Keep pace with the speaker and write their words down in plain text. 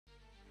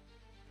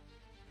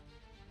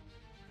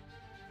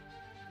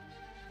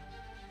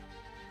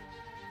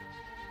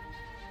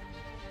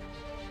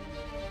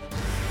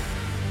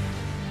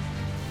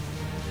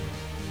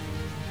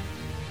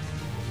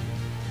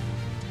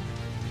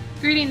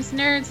Greetings,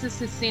 nerds.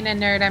 This is Cena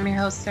Nerd. I'm your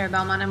host, Sarah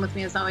Belmont, and with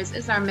me, as always,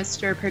 is our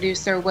Mr.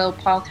 Producer, Will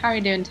Paul. How are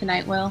you doing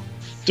tonight, Will?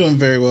 Doing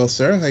very well,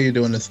 Sarah. How you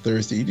doing this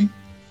Thursday evening?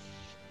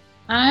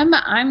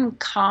 I'm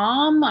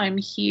calm. I'm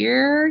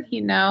here.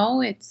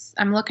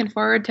 I'm looking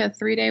forward to a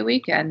 3-day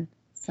weekend.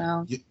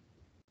 So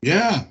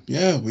yeah.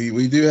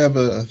 We do have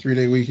a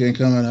 3-day weekend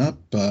coming up.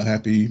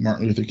 Happy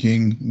Martin Luther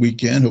King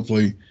weekend.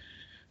 Hopefully,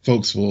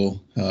 folks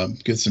will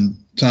get some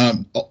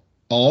time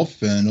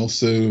off, and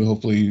also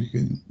hopefully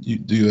you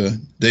do a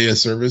day of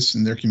service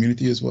in their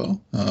community as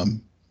well. A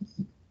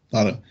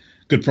lot of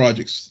good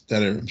projects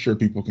that I'm sure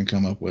people can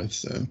come up with.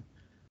 So.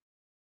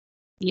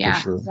 Yeah,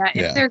 sure.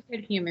 If they're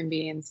good human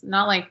beings,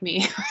 not like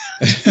me.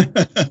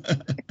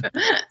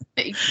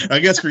 I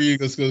guess for you,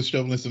 let's go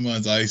shoveling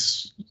someone's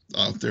ice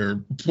off their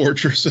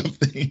porch or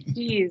something.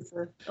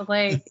 Jesus,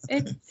 like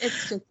it's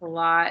just a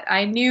lot.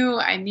 I knew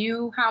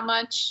how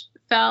much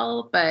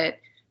fell, but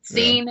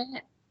seeing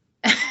it.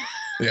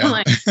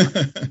 Yeah.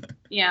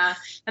 Yeah.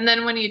 And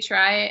then when you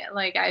try,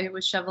 like I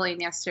was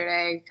shoveling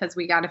yesterday because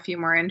we got a few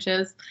more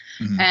inches,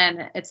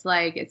 and it's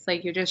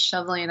like you're just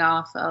shoveling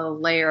off a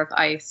layer of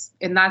ice,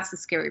 and that's the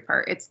scary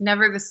part. It's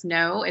never the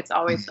snow; it's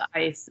always the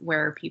ice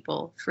where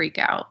people freak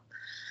out.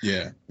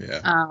 Yeah.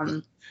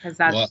 Because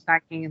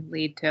that can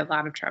lead to a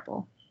lot of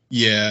trouble.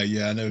 Yeah.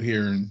 I know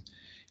here in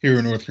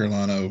North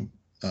Carolina,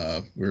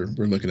 we're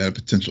looking at a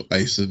potential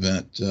ice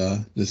event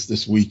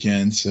this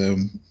weekend. So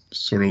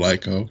sort of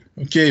like,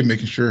 okay,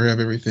 making sure I have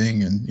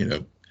everything, and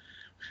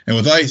and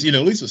with ice, at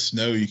least with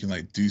snow, you can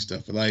like do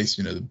stuff. With ice,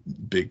 the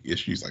big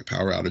issues like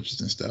power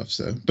outages and stuff.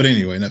 So, but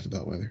anyway, enough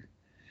about weather.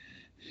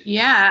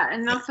 Yeah,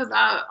 enough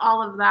about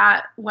all of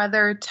that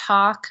weather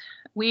talk.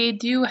 We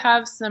do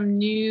have some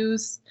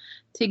news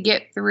to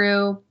get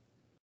through.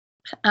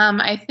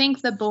 I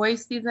think The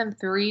Boys season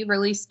 3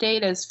 release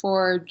date is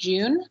for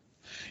June.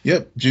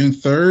 Yep, June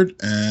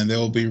 3rd, and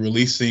they'll be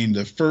releasing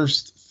the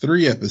first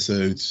 3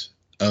 episodes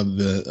of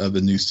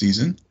the new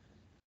season.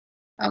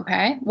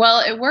 Okay. Well,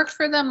 it worked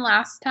for them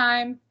last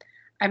time.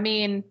 I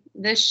mean,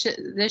 this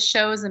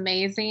show is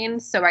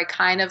amazing, so I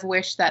kind of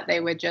wish that they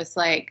would just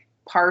like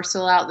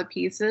parcel out the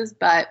pieces,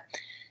 but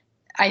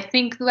I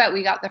think that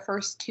we got the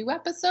first 2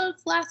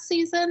 episodes last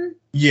season.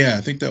 Yeah,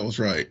 I think that was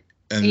right.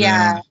 And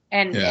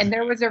and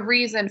there was a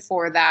reason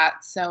for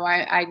that, so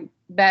I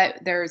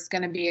bet there's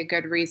going to be a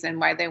good reason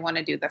why they want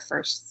to do the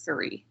first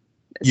 3.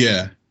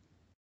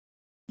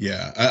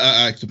 Yeah,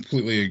 I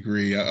completely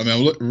agree. I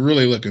mean, I'm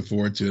really looking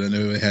forward to it. I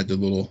know they had the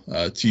little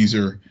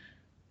teaser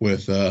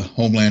with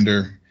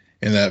Homelander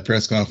in that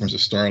press conference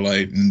of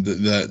Starlight, and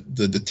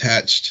the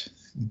detached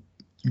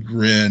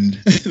grin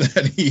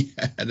that he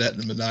had at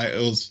the night.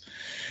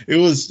 It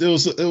was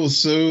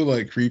so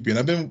like creepy. And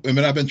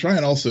I've been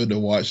trying also to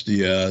watch the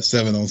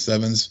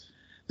 7-on-7s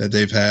that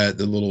they've had,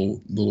 the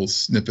little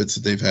snippets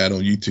that they've had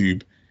on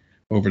YouTube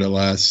over the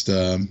last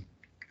 7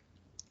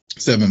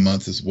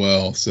 months as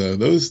well. So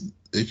those.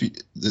 I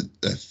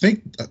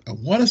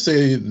want to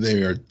say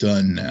they are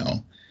done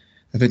now.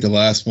 I think the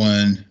last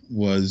one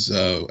was,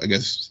 I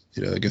guess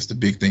the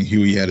big thing,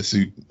 Huey had a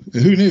suit.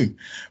 Who knew?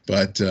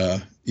 But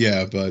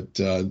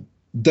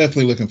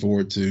definitely looking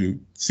forward to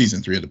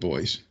season 3 of The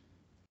Boys.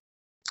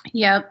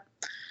 Yep,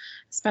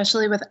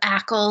 especially with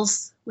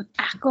Ackles.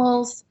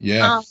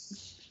 Yeah.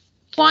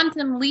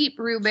 Quantum Leap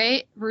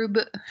reboot.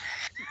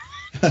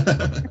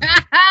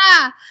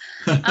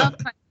 Oh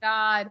my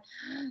God.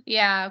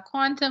 Yeah,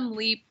 Quantum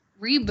Leap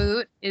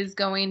reboot is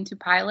going to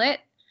pilot.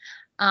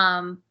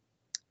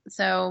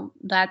 So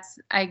that's,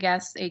 I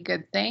guess, a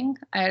good thing.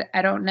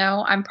 I don't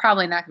know. I'm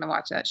probably not going to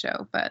watch that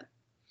show, but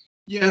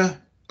yeah,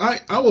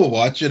 I will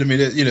watch it. I mean,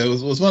 it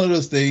was one of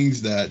those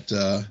things that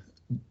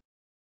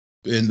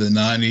in the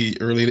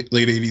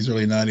late 80s,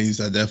 early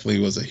 90s, I definitely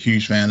was a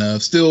huge fan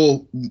of.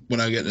 Still, when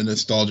I get in a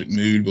nostalgic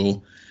mood,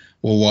 we'll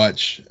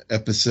watch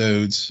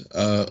episodes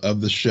of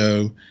the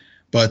show.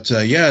 But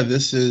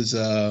this is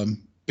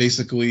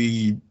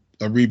basically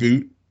a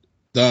reboot.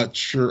 Not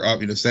sure.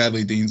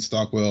 Sadly, Dean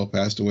Stockwell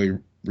passed away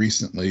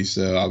recently,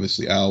 so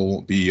obviously Al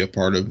won't be a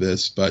part of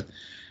this. But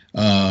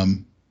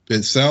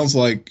it sounds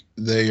like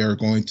they are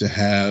going to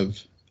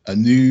have a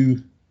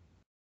new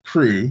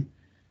crew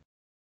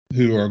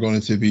who are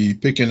going to be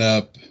picking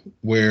up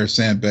where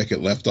Sam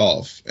Beckett left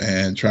off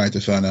and trying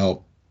to find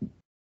out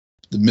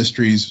the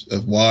mysteries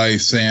of why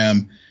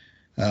Sam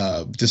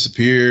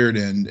disappeared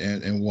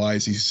and why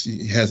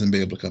he hasn't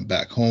been able to come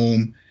back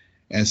home.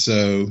 And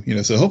so,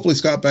 so hopefully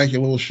Scott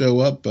Bakula will show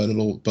up, but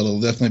it'll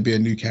definitely be a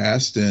new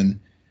cast, and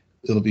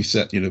it'll be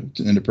set, in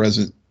the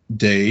present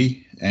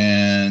day.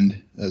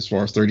 And as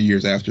far as 30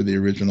 years after the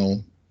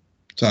original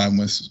time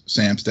when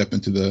Sam stepped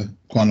into the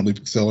Quantum Leap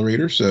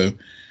Accelerator. So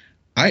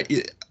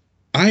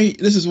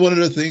this is one of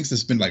the things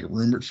that's been like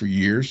rumored for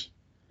years,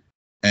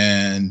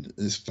 and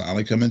it's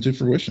finally coming to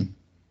fruition.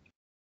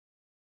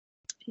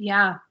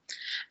 Yeah.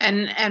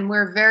 And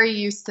we're very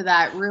used to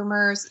that.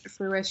 Rumors,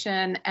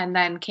 fruition, and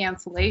then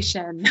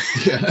cancellation.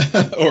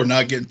 Yeah, or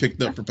not getting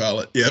picked up for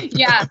pilot. Yep.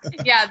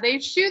 Yeah. They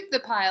shoot the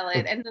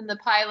pilot, and then the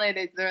pilot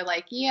is they're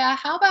like, yeah,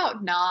 how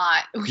about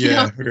not?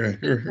 Yeah,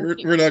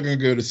 we're not going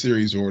to go to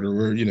series order.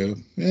 We're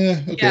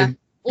Yeah. okay.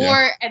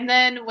 And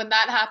then when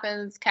that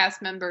happens,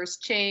 cast members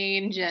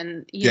change,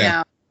 and you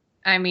know,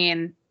 I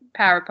mean,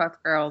 Powerpuff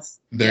Girls.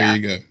 There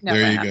you go.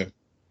 There you go.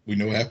 We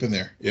know what happened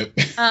there. Yep.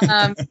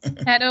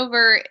 Head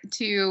over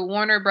to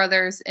Warner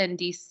Brothers and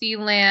DC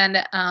Land.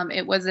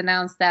 It was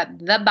announced that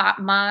The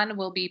Batman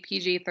will be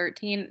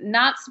PG-13.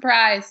 Not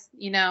surprised.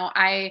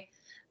 The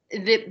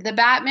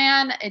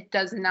Batman, it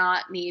does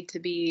not need to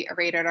be a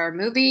rated R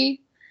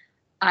movie.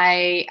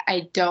 I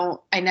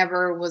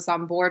never was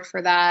on board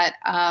for that.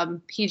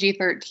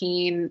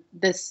 PG-13.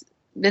 This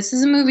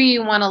is a movie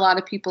you want a lot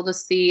of people to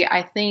see.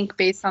 I think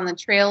based on the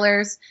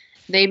trailers,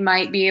 they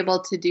might be able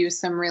to do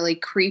some really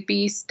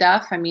creepy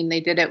stuff. I mean, they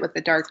did it with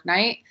The Dark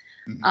Knight.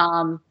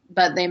 Mm-hmm.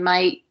 But they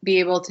might be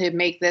able to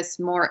make this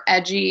more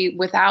edgy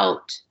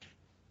without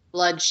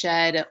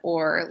bloodshed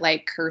or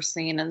like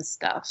cursing and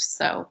stuff.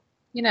 So,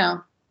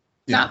 not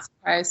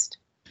surprised.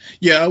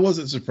 Yeah, I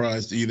wasn't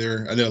surprised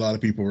either. I know a lot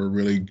of people were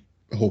really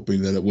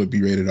hoping that it would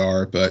be rated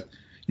R, but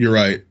you're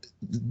right.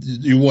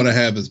 You want to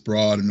have as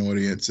broad an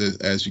audience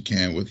as you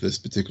can with this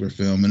particular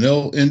film,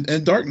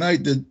 and Dark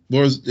Knight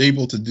was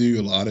able to do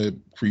a lot of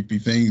creepy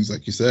things,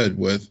 like you said,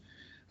 with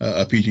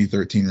a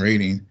PG-13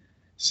 rating.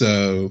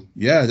 So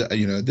yeah,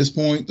 at this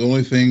point, the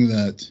only thing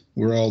that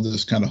we're all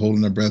just kind of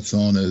holding our breaths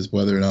on is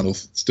whether or not it'll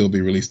still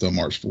be released on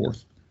March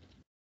 4th.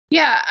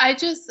 Yeah, I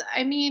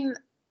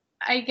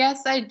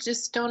guess I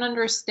just don't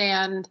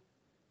understand.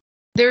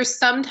 There's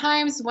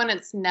sometimes when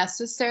it's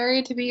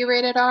necessary to be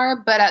rated R,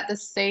 but at the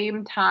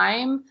same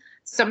time,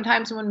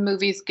 sometimes when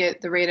movies get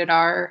the rated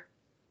R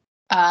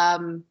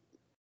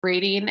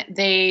rating,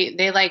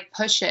 they like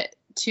push it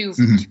too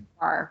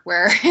far,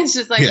 where it's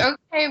just like,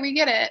 okay, we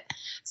get it.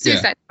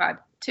 Suicide Squad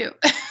too.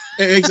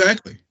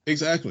 Exactly.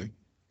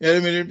 Yeah, I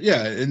mean,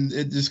 and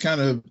it just kind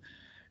of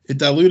it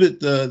diluted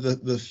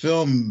the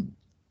film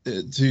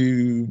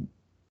to.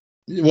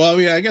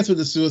 Well, yeah, I guess with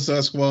the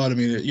Suicide Squad, I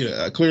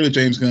mean, clearly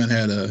James Gunn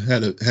had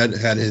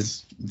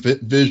his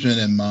vision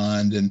in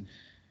mind,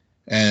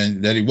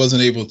 and that he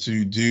wasn't able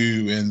to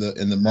do in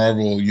the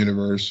Marvel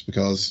universe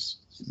because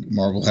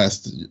Marvel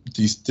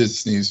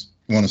Disney's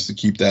want us to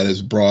keep that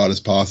as broad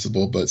as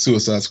possible. But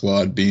Suicide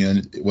Squad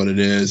being what it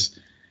is,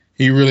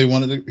 he really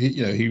wanted to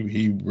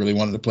he really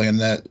wanted to play in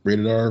that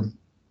rated R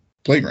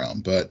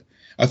playground. But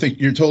I think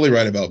you're totally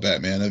right about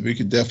Batman. We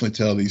could definitely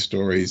tell these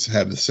stories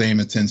have the same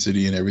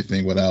intensity and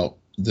everything without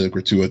the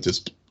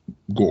gratuitous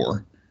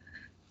gore.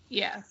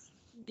 Yeah,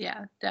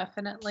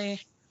 definitely.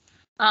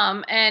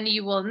 And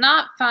you will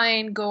not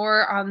find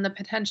gore on the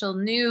potential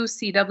new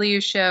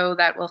CW show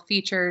that will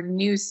feature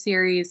new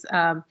series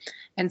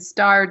and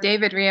star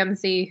David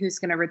Ramsey, who's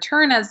going to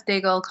return as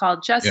Diggle,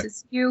 called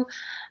Justice U.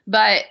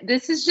 But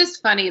this is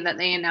just funny that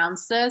they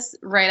announced this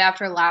right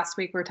after last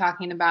week. We're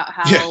talking about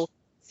how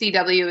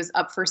CW is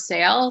up for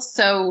sale.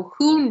 So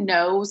who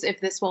knows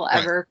if this will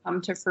ever come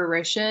to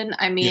fruition.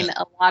 I mean,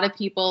 a lot of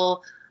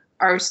people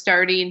are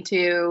starting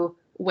to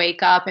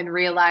wake up and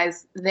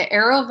realize the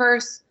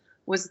Arrowverse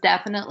was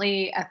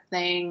definitely a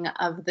thing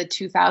of the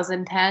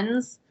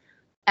 2010s,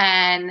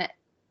 and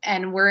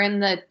we're in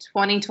the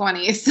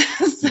 2020s.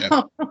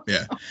 So.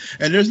 Yeah.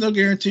 And there's no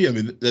guarantee, I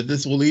mean, that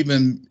this will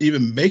even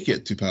make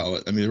it to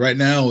pilot. I mean, right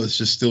now it's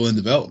just still in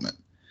development.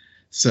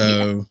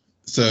 So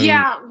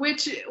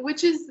which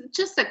is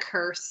just a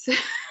curse.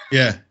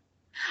 Yeah.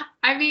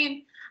 I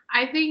mean,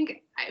 I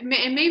think, and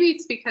maybe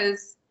it's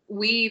because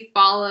we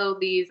follow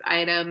these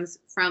items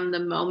from the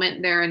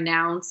moment they're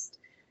announced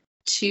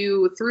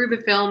through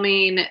the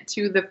filming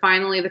to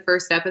finally the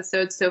first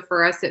episode. So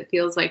for us, it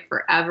feels like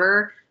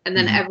forever. And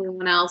then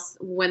everyone else,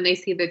 when they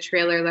see the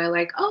trailer, they're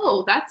like,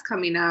 oh, that's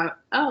coming out.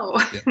 Oh,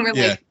 we're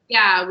like,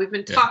 we've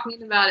been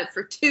talking about it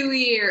for 2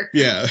 years.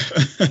 Yeah.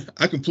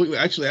 I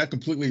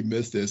completely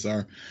missed this.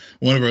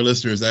 One of our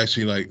listeners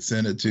actually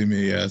sent it to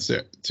me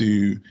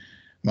to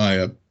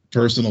my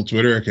personal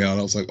Twitter account.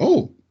 I was like,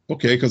 oh,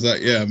 okay. Cause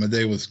my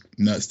day was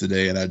nuts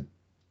today. And I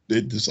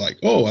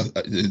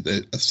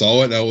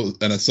saw it.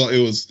 I saw it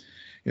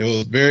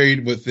was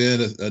buried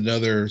within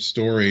another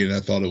story, and I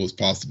thought it was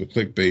possibly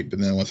clickbait. But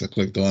then once I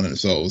clicked on it and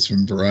saw it was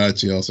from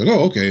Variety, I was like,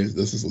 "Oh, okay,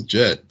 this is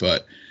legit."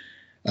 But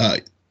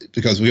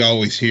because we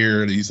always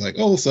hear he's like,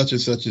 "Oh, such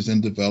and such is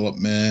in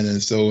development,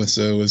 and so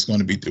is going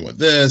to be doing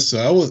this."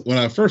 So when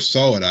I first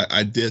saw it,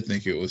 I did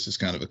think it was just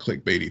kind of a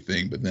clickbaity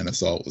thing. But then I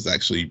saw it was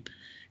actually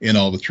in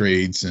all the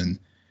trades, and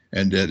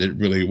that it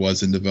really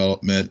was in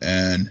development,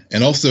 and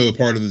also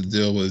part of the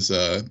deal was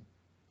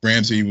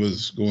Ramsey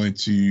was going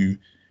to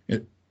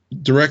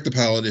direct the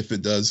pilot if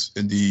it does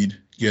indeed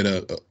get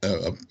a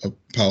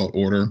pilot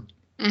order,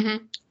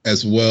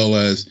 as well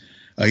as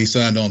he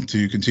signed on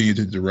to continue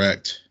to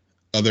direct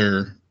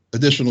other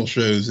additional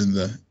shows in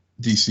the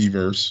DC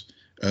verse,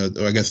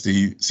 I guess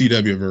the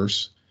CW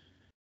verse,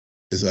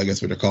 is I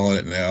guess what they're calling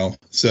it now.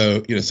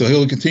 So so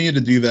he'll continue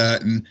to do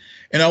that. And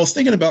I was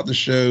thinking about the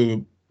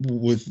show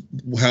with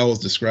how it was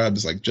described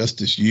as like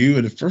Justice U,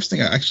 and the first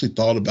thing I actually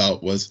thought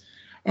about was,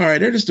 all right,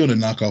 they're just doing a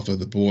knockoff of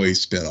the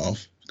Boys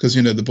spinoff, because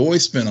the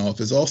Boys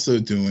spinoff is also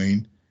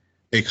doing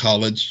a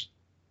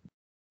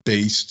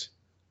college-based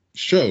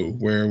show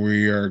where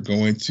we are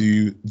going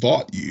to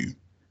Vought U.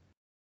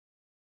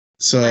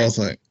 So I was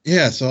like,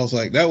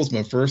 that was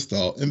my first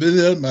thought. And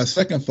then my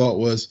second thought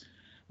was,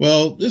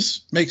 well,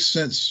 this makes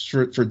sense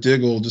for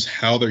Diggle, just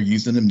how they're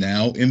using him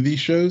now in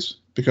these shows,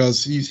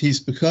 because he's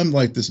become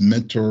like this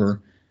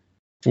mentor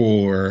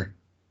for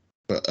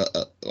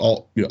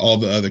all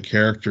the other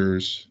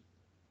characters,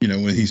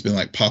 when he's been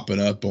like popping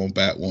up on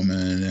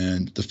Batwoman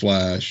and The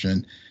Flash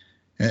and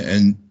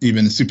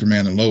even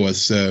Superman and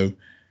Lois. So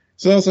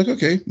I was like,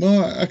 okay,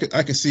 well,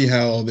 I could see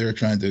how they're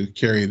trying to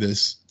carry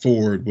this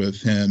forward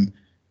with him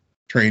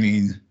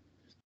training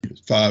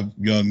 5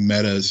 young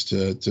metas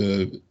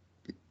to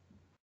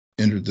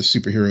enter the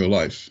superhero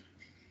life.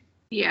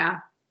 Yeah.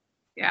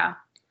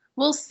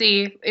 We'll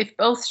see if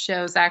both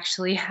shows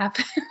actually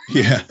happen.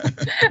 Yeah.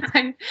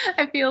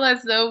 I feel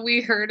as though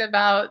we heard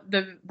about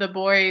the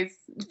Boys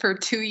for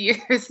 2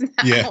 years now.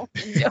 Yeah.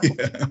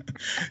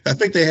 I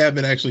think they have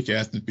been actually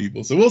casting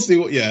people. So we'll see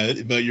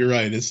but you're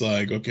right. It's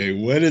like, okay,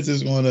 when is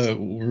this going to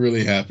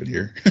really happen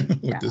here?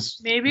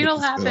 Maybe it'll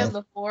happen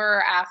before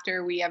or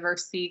after we ever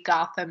see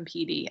Gotham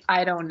PD.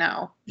 I don't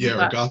know.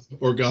 Yeah,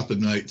 or Gotham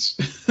Knights.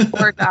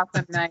 Or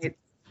Gotham Knights.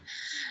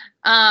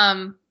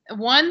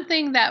 One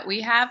thing that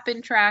we have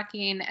been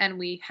tracking and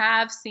we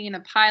have seen a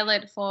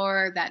pilot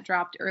for that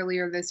dropped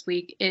earlier this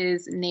week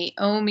is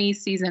Naomi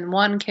season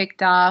 1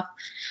 kicked off.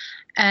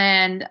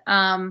 And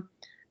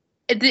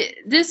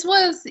this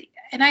was,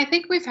 and I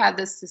think we've had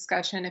this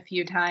discussion a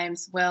few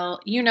times. Well,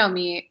 you know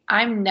me,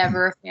 I'm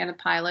never a fan of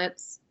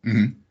pilots.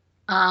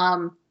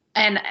 Mm-hmm.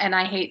 And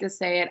I hate to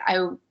say it,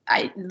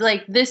 I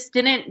like, this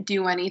didn't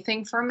do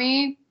anything for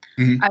me.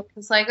 Mm-hmm. I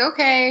was like,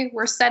 okay,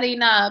 we're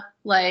setting up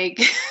like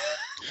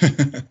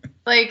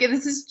like,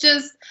 this is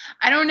just,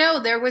 I don't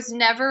know. There was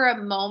never a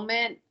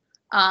moment.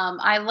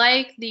 I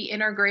like the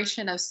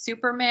integration of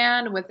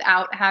Superman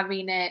without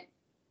having it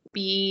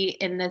be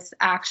in this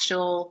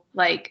actual,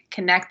 like,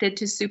 connected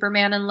to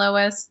Superman and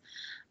Lois.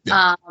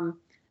 Yeah.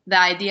 The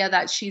idea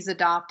that she's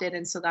adopted,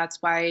 and so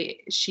that's why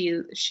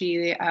she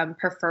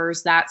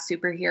prefers that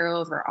superhero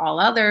over all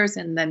others,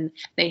 and then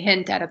they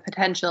hint at a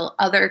potential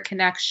other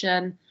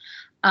connection.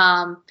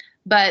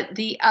 But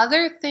the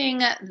other thing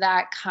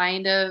that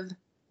kind of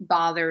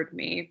bothered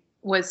me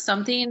was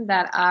something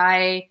that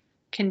I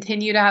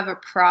continue to have a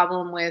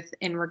problem with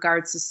in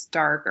regards to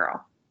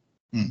Stargirl.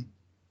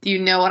 Do you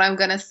know what I'm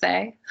going to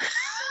say?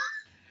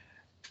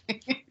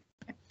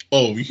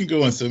 Oh, you can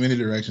go in so many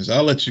directions.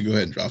 I'll let you go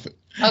ahead and drop it.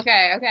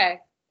 Okay.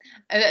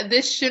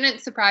 This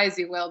shouldn't surprise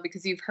you, Will,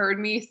 because you've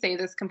heard me say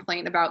this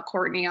complaint about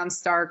Courtney on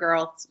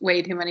Stargirl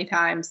way too many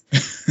times.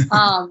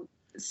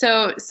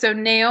 So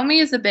Naomi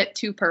is a bit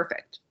too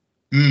perfect.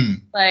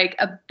 Like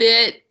a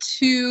bit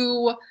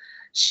too,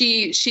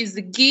 she's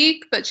the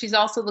geek, but she's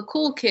also the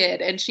cool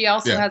kid, and she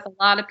also has a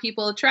lot of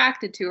people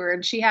attracted to her,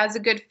 and she has a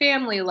good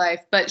family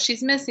life, but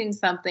she's missing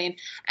something.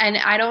 And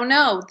I don't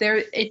know,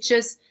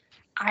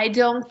 I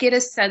don't get a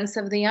sense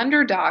of the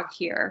underdog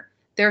here.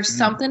 There's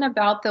something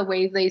about the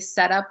way they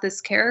set up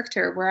this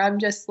character where I'm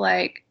just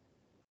like,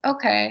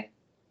 okay,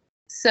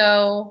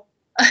 so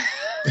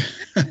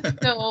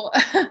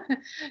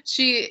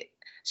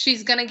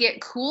she's gonna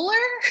get cooler.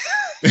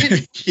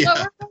 Is what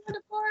we're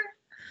going for?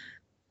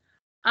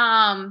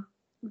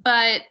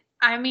 But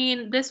I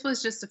mean, this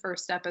was just the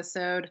first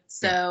episode,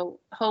 so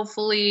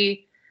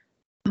hopefully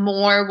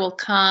more will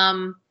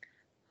come.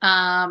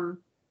 But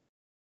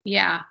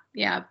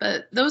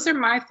those are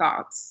my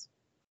thoughts.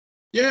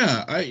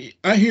 Yeah, I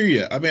hear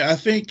you. I mean, I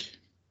think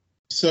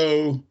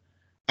so.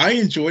 I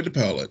enjoyed the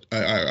pilot.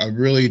 I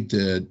really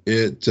did.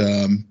 It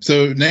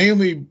so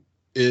Naomi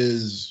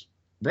is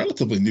a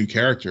relatively new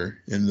character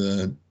in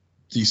the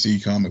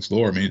DC Comics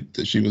lore. I mean,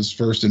 she was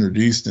first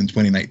introduced in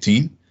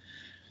 2019.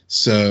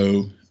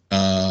 So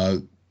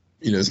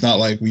it's not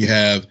like we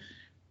have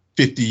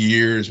 50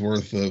 years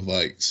worth of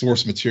like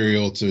source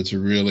material to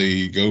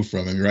really go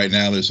from. I mean, right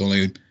now there's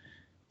only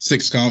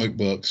 6 comic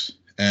books,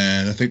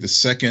 and I think the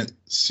second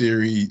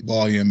series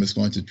volume is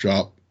going to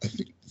drop, I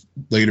think,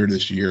 later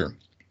this year.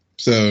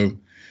 So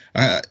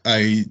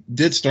I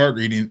did start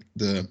reading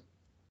the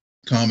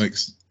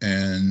comics,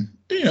 and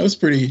they're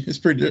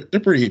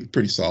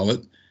pretty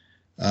solid.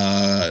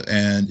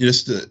 And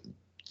just to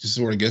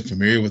sort of get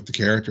familiar with the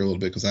character a little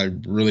bit, because I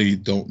really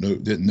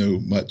didn't know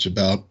much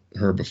about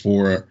her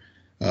before,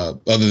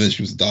 other than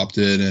she was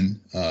adopted. And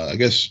I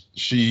guess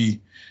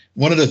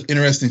one of the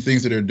interesting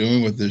things that they're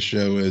doing with this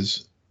show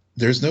is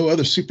there's no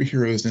other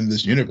superheroes in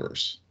this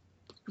universe.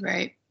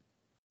 Right.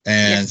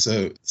 And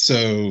so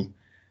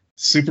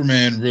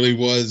Superman really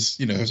was,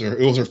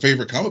 it was her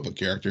favorite comic book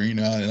character, and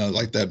I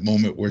like that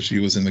moment where she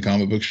was in the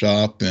comic book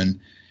shop, and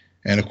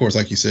of course,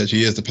 like you said,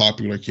 she is the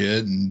popular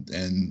kid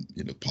and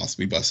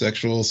possibly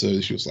bisexual, so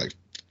she was like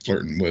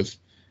flirting with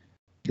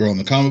girl in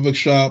the comic book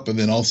shop, and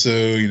then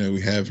also,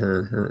 we have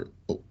her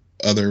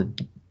other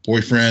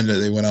boyfriend that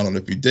they went out on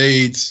a few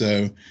dates.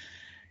 So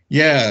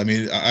yeah, I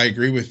mean, I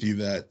agree with you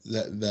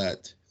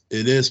that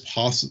it is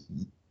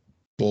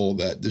possible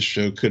that this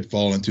show could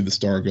fall into the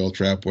Stargirl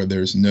trap where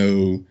there's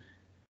no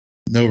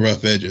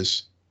rough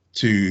edges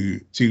to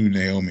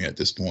Naomi at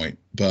this point.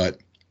 But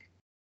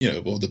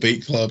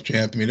debate club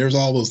champ. I mean, there's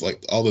all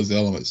those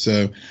elements.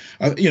 So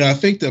I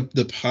think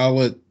the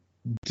pilot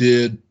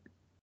did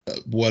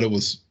what it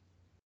was.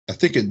 I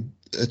think it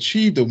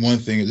achieved the one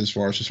thing as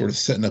far as just sort of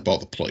setting up all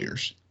the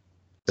players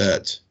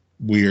that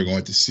we are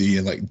going to see,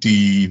 and like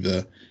Dee,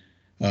 the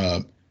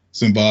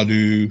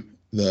Zumbadu,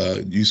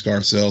 the used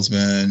car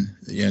salesman,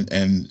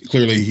 and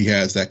clearly he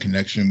has that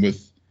connection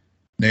with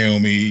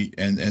Naomi,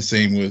 and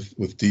same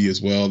with Dee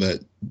as well.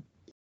 That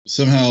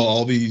somehow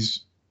all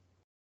these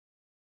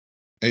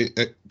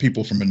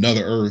people from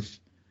another Earth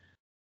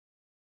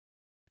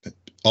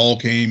all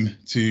came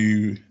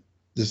to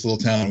this little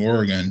town in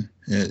Oregon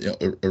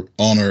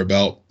on or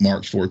about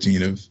March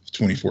 14th of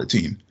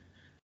 2014.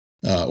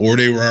 Or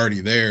they were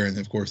already there, and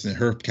of course then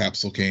her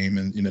capsule came,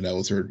 and that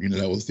was her,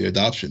 that was the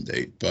adoption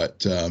date.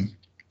 But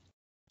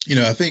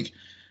I think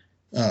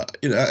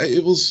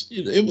it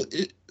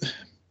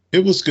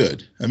was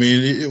good. I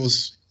mean, it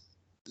was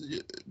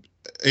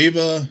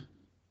Ava,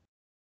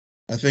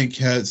 I think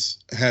has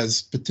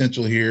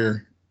potential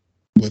here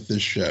with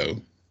this show.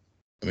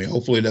 I mean,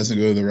 hopefully it doesn't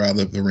go the route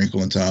of the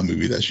Wrinkle in Time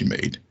movie that she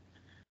made.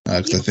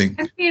 Because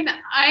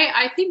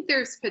I think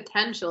there's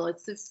potential.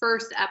 It's the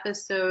first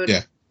episode.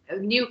 Yeah. A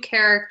new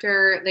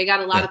character. They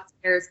got a lot of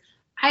players.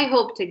 I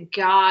hope to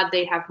God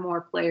they have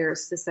more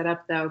players to set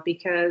up though,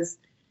 because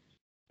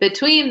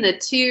between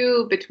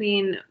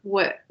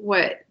what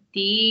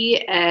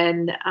Dee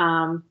and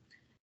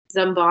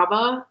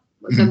Zumbaba,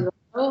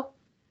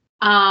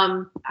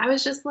 I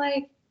was just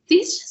like,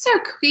 these just are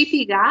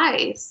creepy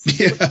guys.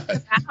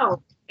 Yeah.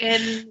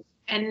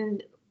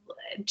 And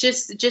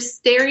just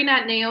staring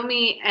at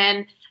Naomi,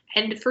 and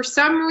for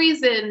some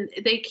reason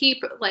they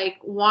keep like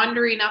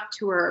wandering up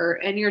to her,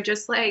 and you're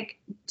just like,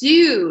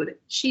 dude,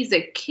 she's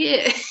a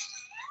kid.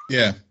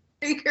 Yeah.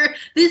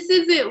 This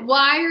isn't,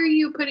 why are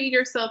you putting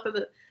yourself in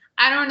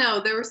I don't know.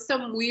 There were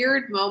some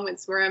weird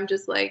moments where I'm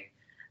just like,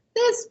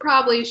 this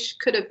probably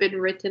could have been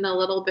written a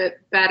little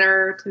bit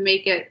better to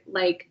make it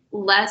like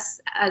less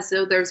as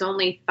though there's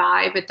only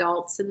 5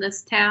 adults in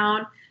this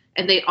town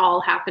and they all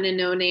happen to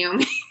know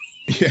Naomi.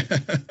 Yeah.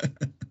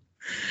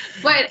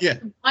 But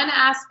one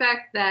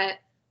aspect that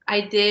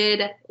I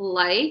did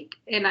like,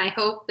 and I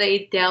hope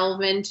they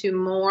delve into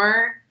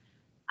more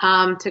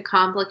to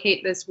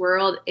complicate this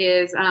world,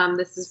 is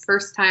this is the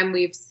first time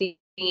we've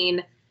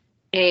seen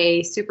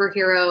a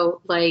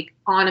superhero like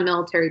on a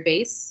military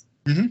base.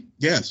 Mm-hmm.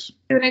 Yes.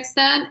 To an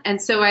extent. And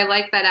so I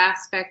like that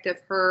aspect of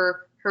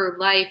her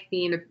life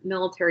being a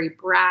military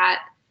brat.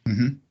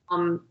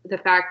 Mm-hmm. The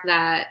fact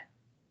that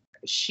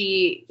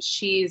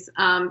she's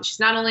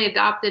not only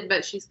adopted,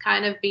 but she's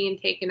kind of being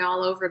taken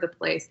all over the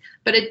place.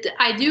 But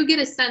I do get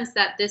a sense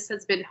that this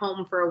has been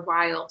home for a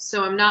while.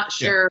 So I'm not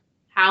sure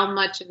how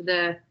much of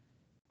the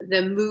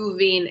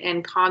moving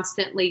and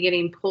constantly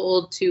getting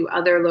pulled to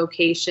other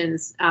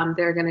locations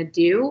they're going to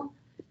do.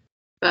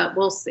 But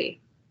we'll see.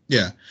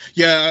 Yeah,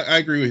 I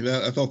agree with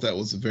that. I thought that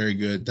was a very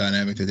good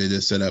dynamic that they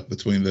just set up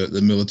between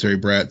the military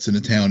brats and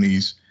the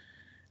townies,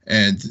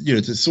 and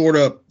to sort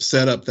of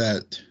set up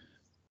that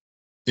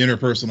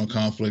interpersonal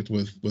conflict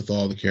with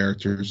all the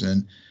characters,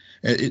 and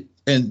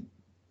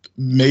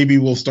maybe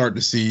we'll start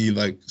to see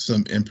like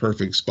some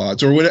imperfect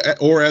spots,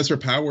 or as her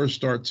powers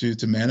start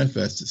to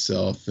manifest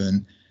itself,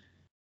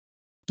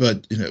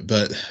 but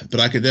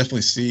I could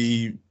definitely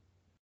see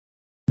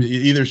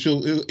either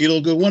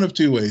it'll go one of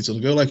two ways. It'll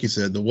go, like you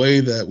said, the way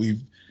that we've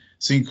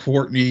seen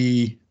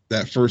Courtney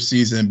that first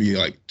season be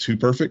like too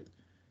perfect,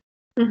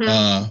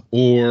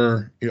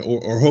 or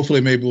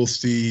hopefully maybe we'll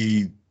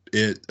see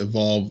it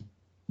evolve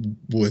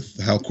with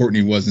how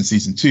Courtney was in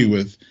season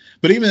 2.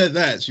 But even at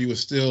that, she was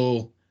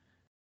still,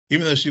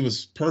 even though she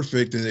was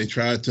perfect, and they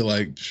tried to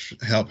like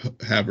have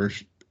her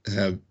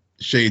have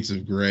shades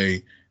of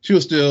gray, she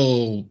was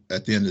still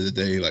at the end of the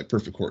day like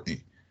perfect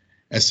Courtney.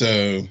 And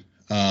so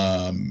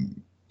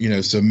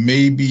so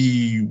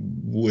maybe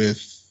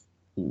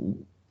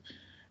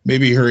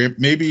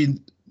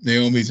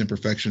Naomi's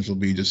imperfections will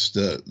be just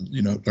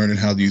learning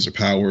how to use her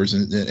powers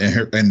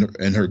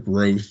and her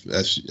growth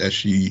as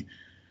she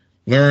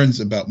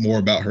learns more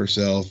about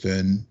herself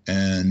and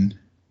in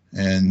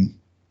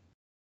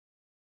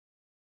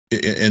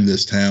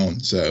this town.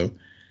 So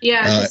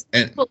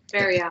and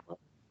very out.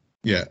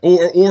 Yeah,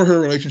 or her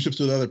relationships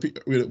with other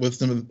people, with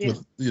some of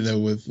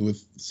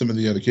with some of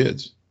the other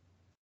kids.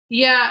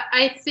 Yeah,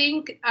 I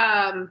think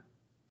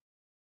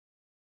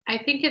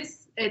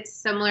it's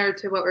similar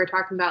to what we were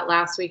talking about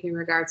last week in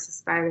regards to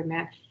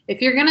Spider-Man.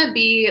 If you're gonna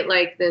be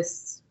like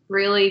this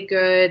really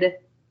good,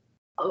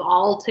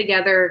 all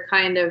together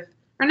kind of,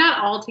 or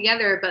not all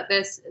together, but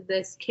this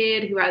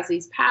kid who has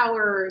these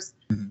powers,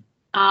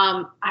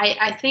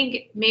 I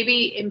think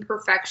maybe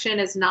imperfection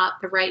is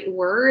not the right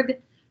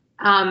word.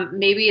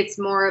 Maybe it's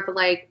more of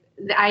like,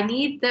 I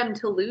need them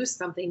to lose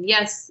something.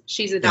 Yes,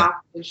 she's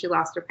adopted and she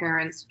lost her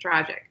parents.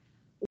 Tragic.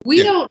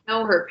 We don't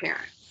know her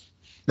parents.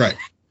 Right.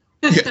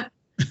 Yeah.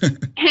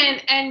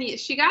 and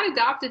she got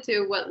adopted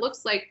to what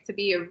looks like to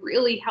be a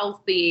really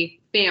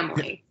healthy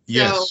family.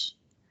 Yes.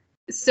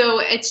 So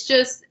it's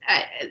just,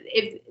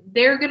 if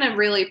they're going to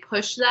really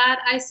push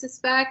that, I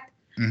suspect.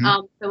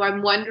 So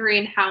I'm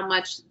wondering how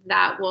much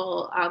that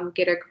will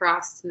get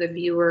across to the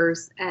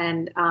viewers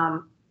and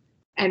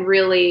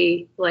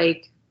really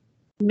like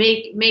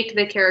make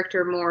the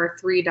character more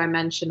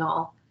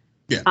three-dimensional.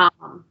 Yeah.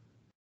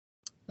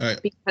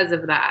 Because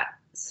of that.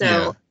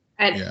 So,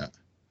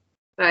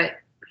 but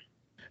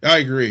I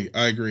agree.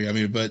 I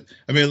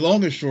mean,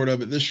 long and short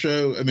of it, this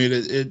show, I mean,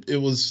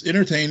 it was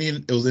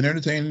entertaining. It was an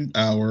entertaining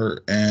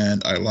hour,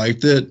 and I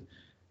liked it.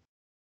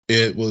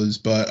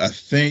 But I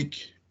think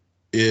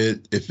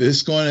if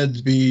it's going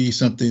to be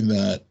something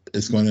that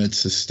is going to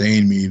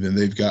sustain me, then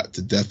they've got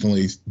to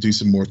definitely do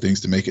some more things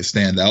to make it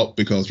stand out.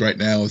 Because right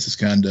now it's just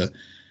kind of,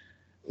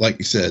 like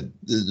you said,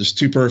 just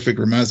too perfect.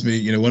 Reminds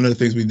me, one of the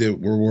things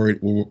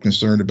we're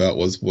concerned about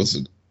was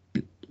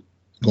it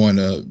going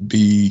to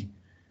be,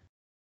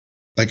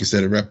 like I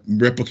said,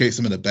 replicate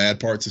some of the bad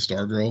parts of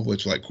Stargirl,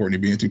 which like Courtney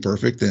being too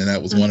perfect, and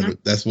that was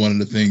that's one of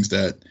the things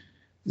that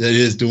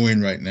is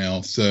doing right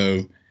now.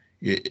 So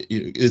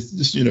it's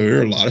just, there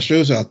are a lot of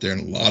shows out there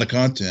and a lot of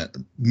content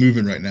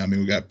moving right now. I mean,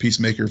 we got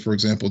Peacemaker, for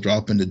example,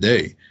 dropping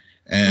today,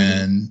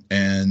 and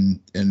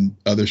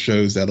other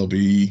shows that'll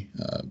be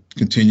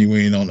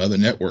continuing on other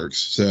networks.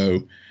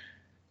 So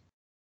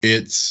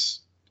I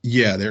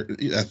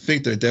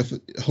think they're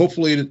definitely,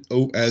 hopefully,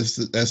 as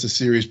the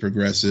series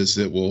progresses,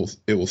 it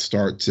will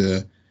start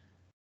to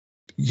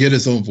get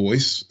its own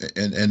voice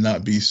and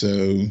not be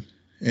so,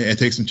 and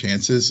take some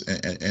chances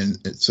and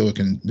so it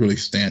can really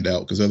stand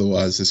out, because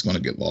otherwise it's going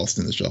to get lost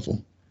in the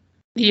shuffle.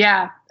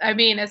 Yeah, I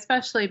mean,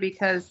 especially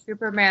because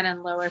Superman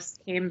and Lois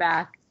came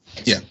back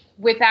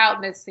without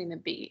missing a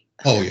beat.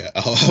 Oh yeah,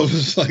 I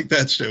was like,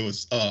 that show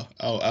was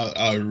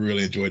I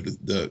really enjoyed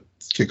the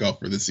kickoff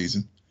for this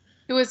season.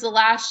 It was the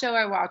last show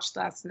I watched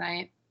last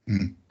night.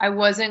 I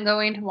wasn't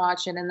going to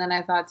watch it, and then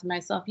I thought to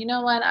myself, you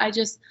know what? I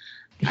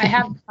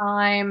have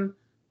time.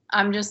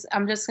 I'm just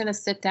going to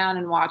sit down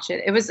and watch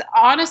it. It was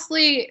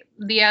honestly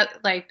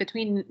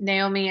between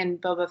Naomi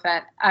and Boba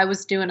Fett, I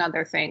was doing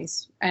other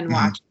things and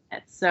watching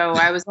it. So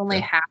I was only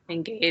half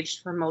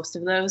engaged for most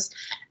of those.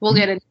 We'll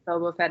get into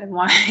Boba Fett and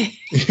why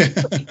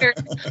later.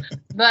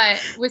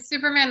 But with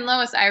Superman and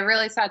Lois, I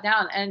really sat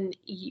down, and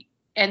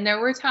there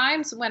were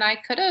times when I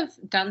could have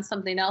done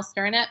something else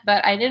during it,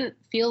 but I didn't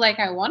feel like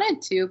I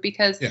wanted to,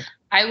 because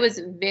I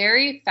was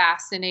very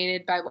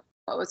fascinated by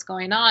what was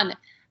going on.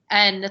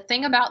 And the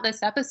thing about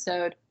this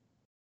episode,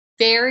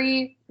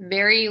 very,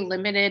 very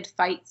limited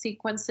fight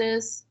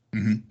sequences,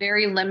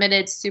 very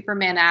limited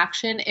Superman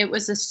action. It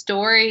was a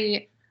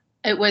story.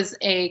 It was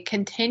a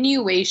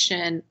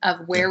continuation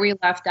of where we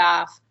left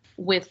off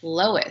with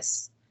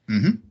Lois.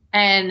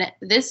 And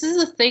this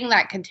is a thing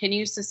that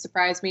continues to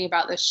surprise me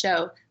about this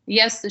show.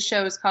 Yes, the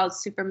show is called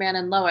Superman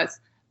and Lois,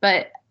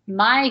 but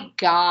my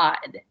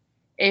God,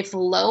 if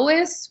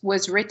Lois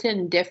was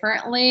written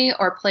differently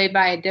or played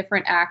by a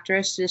different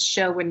actress, this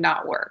show would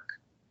not work.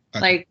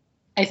 Okay. Like,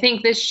 I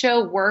think this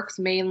show works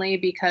mainly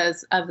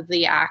because of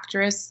the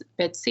actress,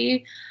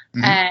 Bitsy,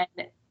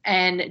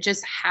 and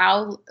just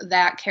how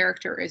that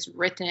character is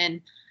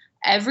written.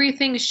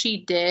 Everything she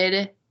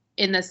did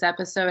in this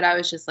episode, I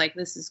was just like,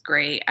 this is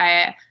great.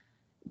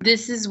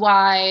 This is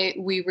why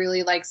we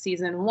really like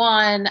season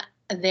 1.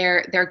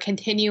 They're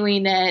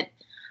continuing it.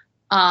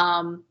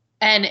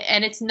 And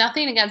it's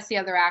nothing against the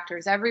other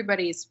actors.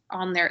 Everybody's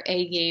on their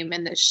A game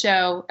in this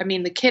show. I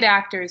mean, the kid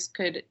actors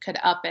could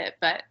up it,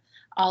 but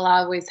I'll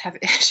always have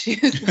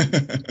issues with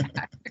the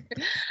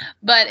actors.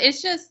 But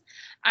it's just,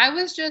 I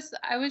was just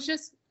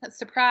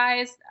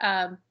surprised.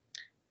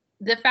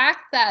 The fact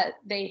that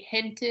they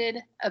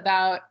hinted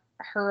about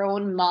her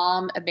own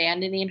mom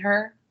abandoning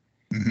her,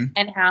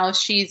 and how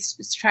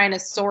she's trying to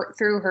sort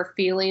through her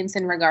feelings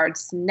in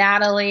regards to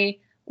Natalie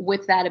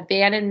with that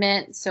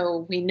abandonment.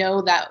 So we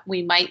know that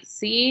we might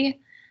see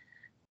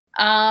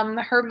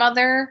her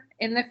mother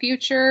in the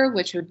future,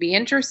 which would be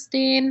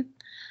interesting.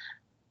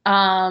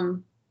 I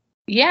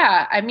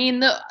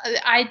mean,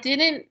 I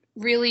didn't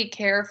really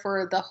care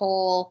for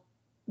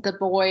the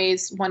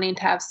boys wanting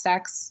to have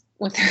sex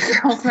with their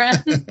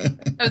girlfriends.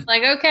 I was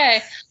like,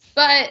 okay.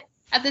 But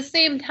at the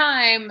same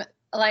time,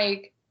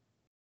 like,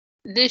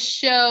 this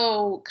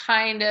show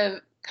kind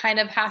of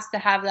has to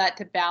have that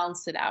to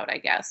balance it out, I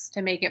guess,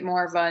 to make it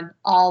more of an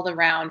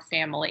all-around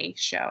family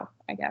show,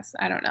 I guess.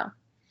 I don't know.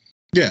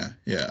 Yeah.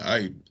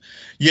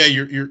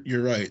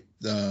 You're right.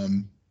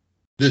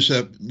 This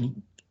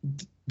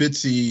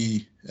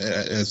Bitsy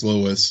as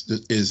Lois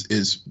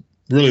is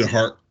really the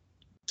heart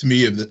to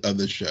me of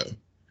the show.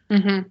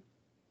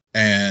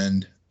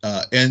 And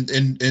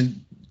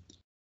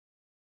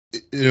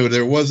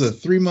there was a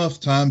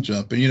 3-month time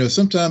jump, and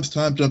sometimes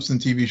time jumps in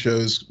TV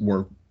shows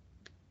work,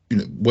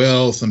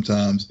 well,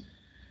 sometimes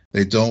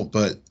they don't,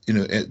 but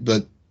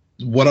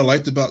what I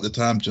liked about the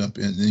time jump,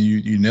 and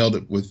you nailed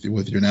it with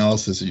your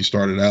analysis that you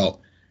started out.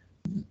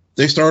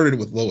 They started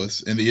with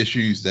Lois and the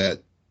issues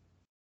that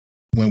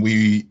when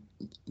we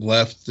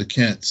left the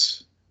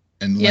Kents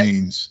and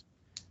Lanes,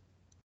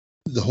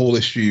 the whole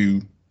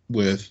issue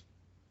with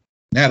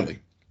Natalie.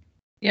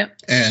 Yep.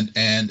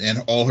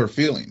 And all her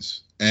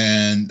feelings.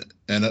 And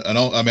I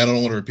don't want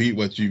to repeat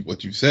what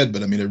you said,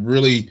 but I mean, it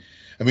really,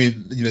 I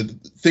mean,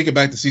 thinking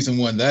back to season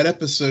 1, that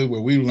episode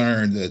where we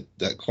learned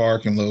that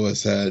Clark and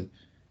Lois had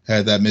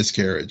that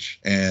miscarriage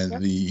and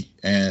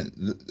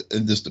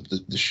just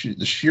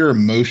the sheer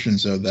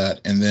emotions of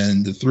that. And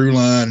then the through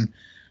line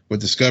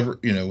with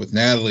with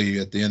Natalie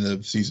at the end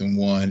of season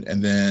 1,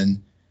 and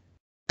then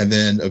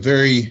a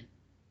very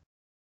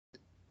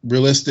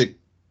realistic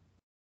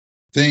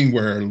thing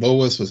where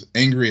Lois was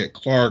angry at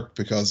Clark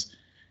because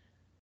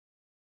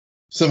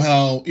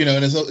somehow,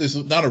 and it's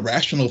not a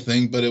rational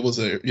thing, but it was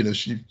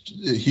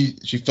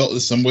she felt in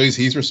some ways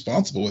he's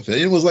responsible with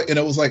it. It was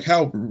like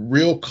how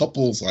real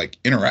couples like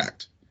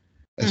interact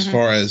as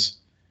far as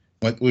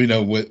when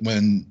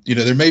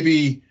there may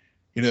be,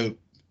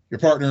 your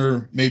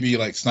partner may be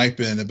like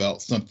sniping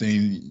about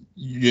something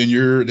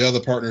and the other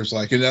partner's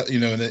like, and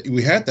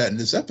we had that in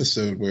this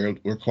episode where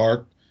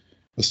Clark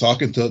was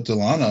talking to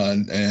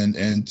Lana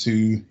and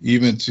to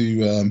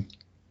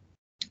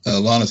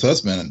Lana's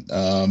husband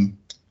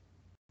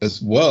as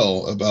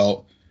well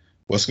about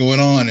what's going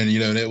on, and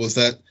it was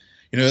that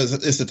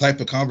it's the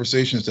type of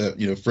conversations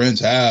that friends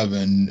have,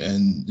 and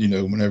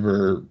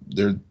whenever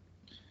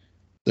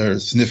their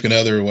significant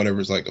other or whatever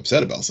is like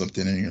upset about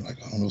something, and you're like,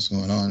 I don't know what's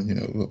going on,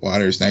 why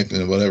they're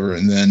sniping or whatever,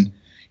 and then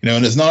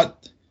and it's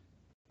not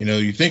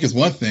you think it's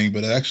one thing,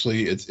 but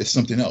actually it's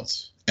something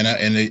else.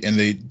 And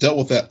they dealt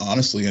with that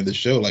honestly in the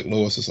show. Like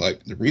Lois is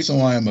like, the reason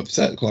why I'm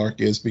upset,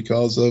 Clark, is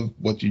because of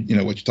what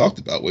you talked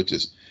about, which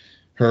is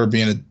her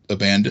being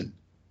abandoned.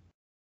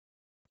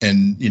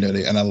 And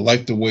and I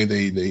like the way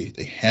they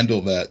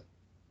handle that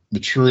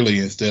maturely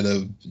instead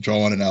of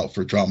drawing it out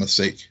for drama's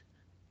sake.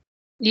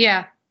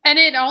 Yeah, and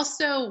it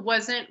also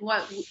wasn't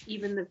what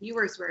even the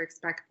viewers were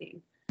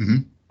expecting.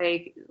 Mm-hmm.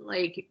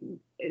 Like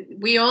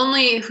we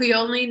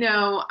only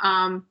know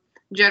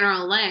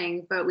General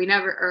Lang, but we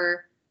never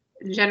or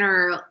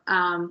General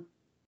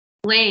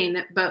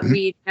Lane, but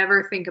we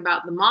never think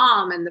about the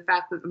mom and the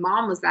fact that the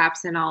mom was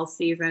absent all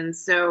season.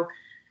 So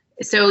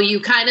you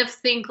kind of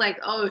think like,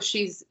 oh,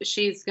 she's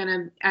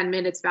gonna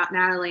admit it's about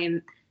Natalie,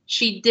 and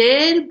she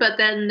did, but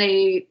then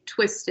they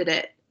twisted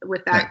it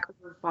with that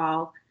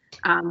curveball,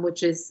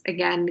 which is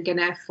again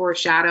gonna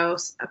foreshadow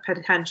a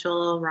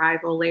potential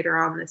rival later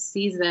on this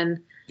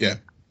season. Yeah,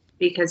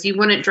 because you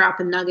wouldn't drop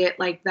a nugget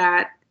like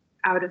that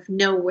out of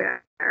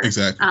nowhere.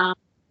 Exactly.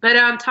 But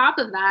on top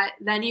of that,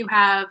 then you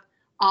have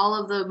all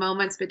of the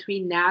moments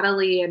between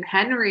Natalie and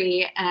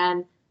Henry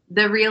and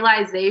the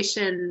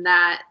realization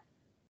that,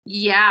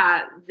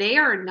 yeah, they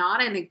are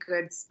not in a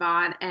good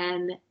spot.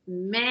 And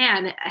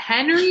man,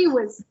 Henry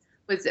was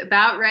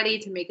about ready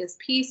to make his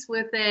peace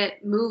with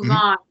it, move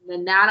on. And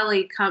then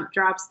Natalie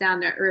drops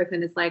down to earth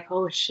and is like,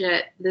 oh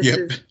shit, this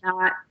is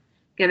not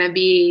going to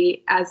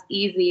be as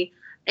easy.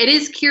 It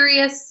is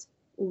curious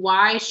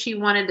why she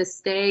wanted to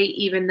stay,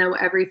 even though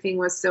everything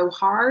was so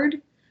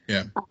hard.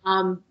 Yeah.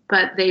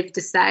 But they've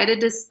decided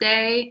to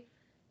stay.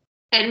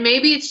 And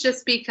maybe it's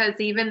just because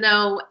even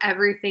though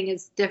everything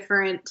is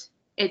different,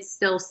 it's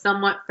still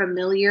somewhat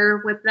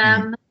familiar with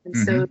them. And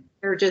so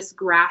they're just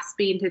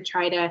grasping to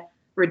try to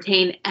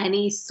retain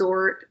any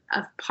sort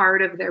of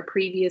part of their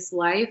previous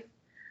life.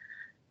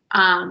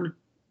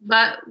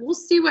 But we'll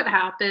see what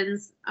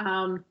happens.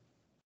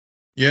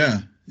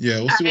 Yeah,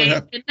 we'll see what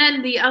happens. And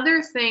then the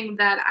other thing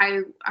that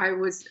I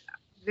was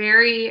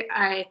very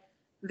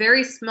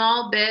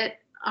small bit,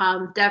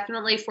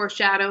 definitely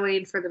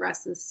foreshadowing for the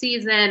rest of the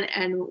season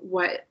and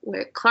what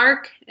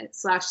Clark /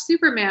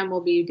 Superman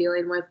will be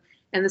dealing with.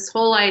 And this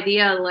whole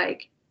idea,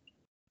 like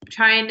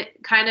trying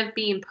kind of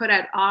being put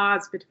at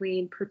odds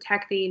between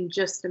protecting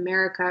just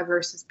America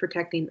versus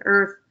protecting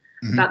Earth.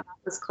 I thought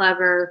that was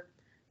clever.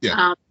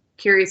 Yeah.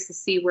 Curious to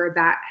see where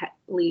that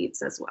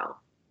leads as well.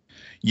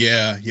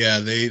 Yeah.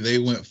 They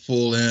went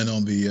full in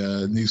on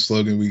the new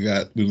slogan we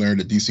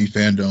learned at DC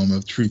Fandom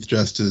of truth,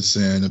 justice,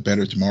 and a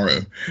better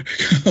tomorrow.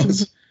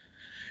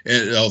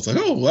 And I was like,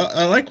 oh, well,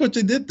 I like what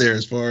they did there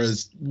as far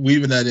as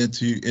weaving that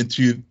into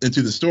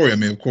the story. I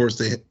mean, of course,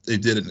 they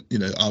did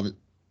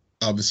it,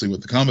 obviously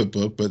with the comic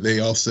book, but they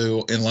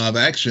also in live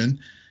action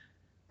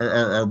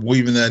are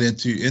weaving that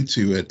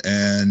into it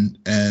and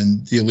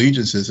the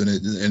allegiances in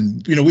it.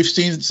 And we've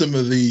seen some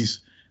of these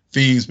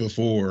themes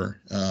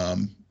before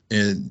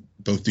in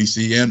both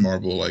DC and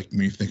Marvel. Like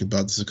when you think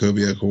about the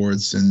Sokovia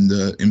Accords and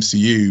the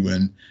MCU,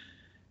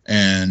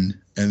 and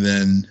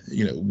then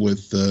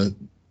with the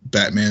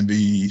Batman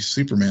v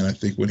Superman, I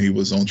think when he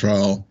was on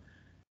trial,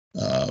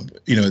 at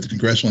the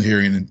congressional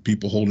hearing and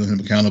people holding him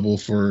accountable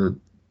for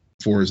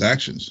his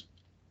actions,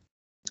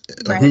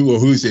 right.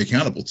 Who's he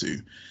accountable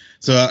to?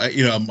 So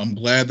I'm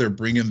glad they're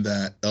bringing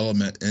that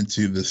element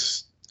into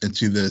this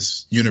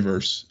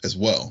universe as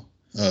well,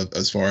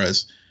 as far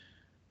as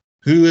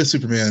who is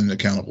Superman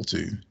accountable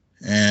to,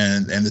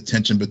 and the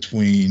tension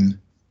between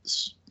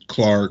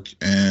Clark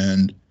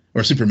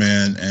or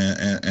Superman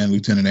and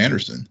Lieutenant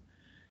Anderson.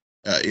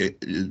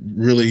 It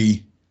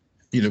really,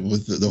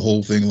 with the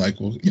whole thing, like,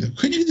 well,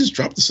 couldn't you just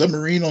drop the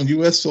submarine on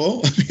U.S.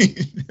 soil? I mean,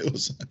 it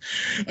was,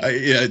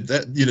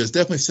 that it's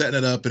definitely setting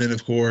it up, and then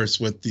of course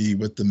with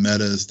the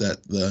metas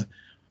that the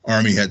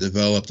Army had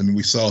developed. I mean,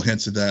 we saw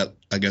hints of that,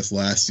 I guess,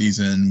 last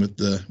season with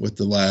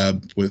the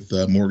lab with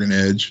Morgan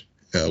Edge,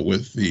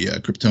 with the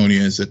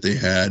Kryptonians that they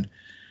had.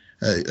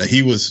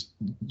 He was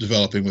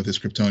developing with his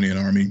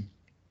Kryptonian army,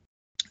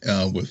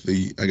 with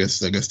the I guess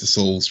the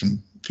souls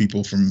from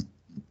people from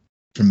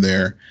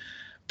there.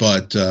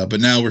 But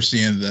now we're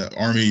seeing the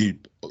Army.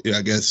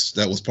 I guess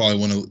that was probably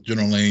one of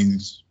General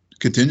Lane's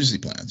contingency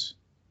plans,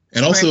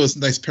 and also right. It's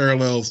nice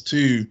parallels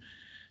to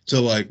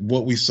like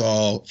what we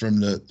saw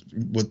from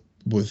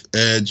with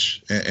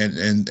Edge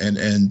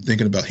and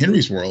thinking about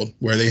Henry's world,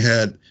 where they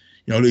had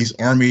these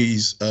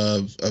armies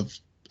of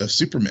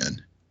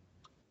Supermen,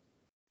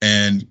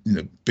 and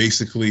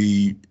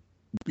basically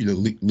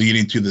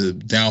leading to the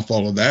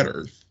downfall of that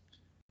Earth.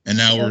 And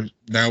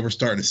now we're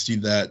starting to see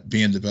that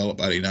being developed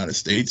by the United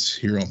States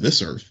here on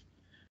this Earth.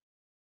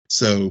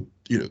 So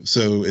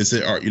so is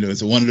it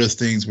is it one of those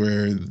things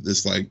where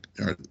this like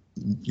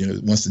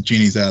once the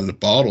genie's out of the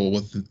bottle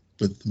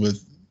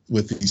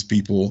with these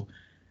people,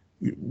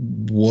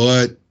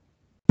 what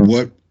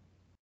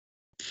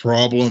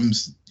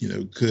problems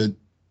could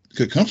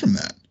come from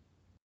that?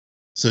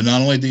 So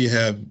not only do you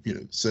have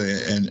so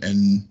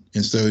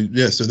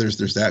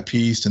there's that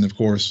piece, and of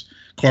course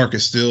Clark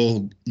is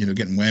still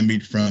getting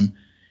whammied from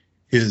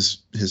his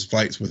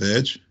fights with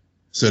Edge,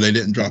 so they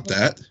didn't drop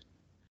that.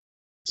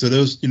 So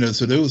those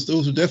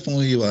those are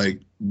definitely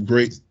like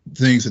great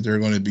things that they're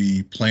going to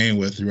be playing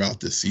with throughout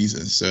this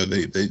season. So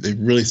they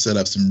really set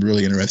up some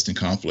really interesting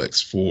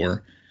conflicts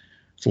for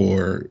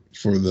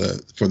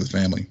the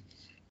family.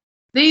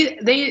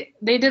 They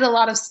did a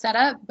lot of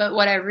setup, but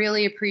what I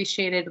really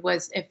appreciated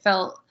was it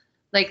felt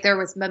like there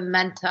was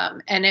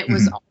momentum, and it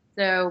was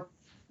also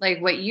like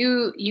what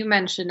you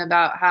mentioned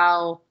about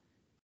how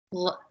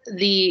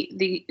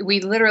we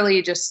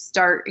literally just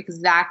start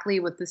exactly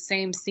with the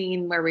same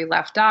scene where we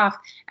left off,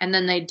 and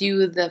then they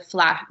do the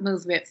flat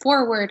movement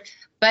forward,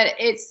 but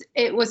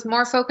it was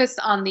more focused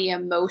on the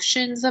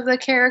emotions of the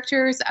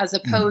characters as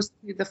opposed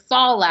to the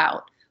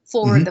fallout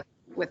for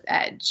with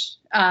Edge.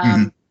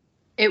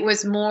 It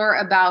was more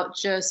about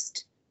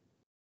just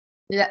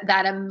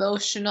that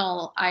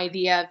emotional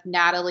idea of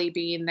Natalie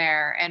being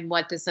there and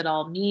what does it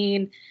all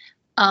mean.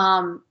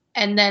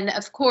 And then,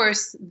 of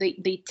course,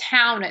 the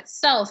town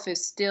itself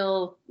is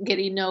still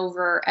getting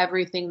over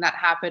everything that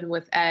happened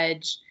with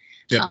Edge.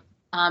 Yep.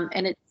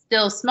 And it's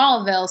still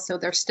Smallville, so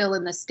they're still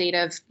in the state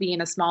of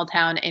being a small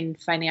town in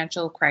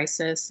financial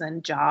crisis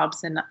and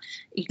jobs and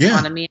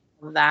economy and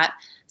all of that.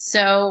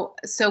 So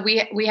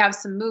we have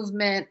some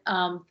movement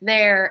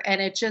there,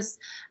 and it just,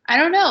 I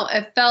don't know,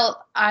 it felt,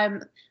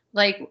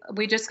 like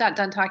we just got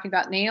done talking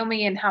about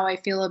Naomi and how I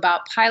feel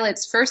about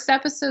pilots. First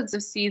episodes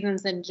of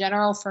seasons in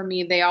general, for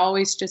me, they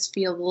always just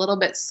feel a little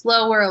bit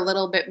slower, a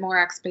little bit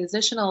more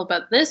expositional.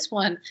 But this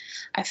one,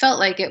 I felt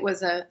like it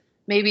was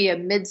maybe a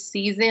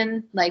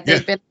mid-season, like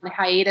they've been on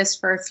hiatus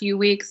for a few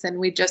weeks and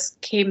we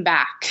just came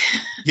back.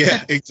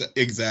 Yeah,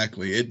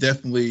 exactly. It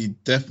definitely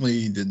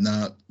did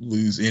not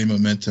lose any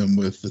momentum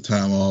with the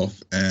time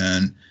off.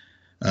 And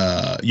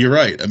you're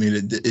right. I mean,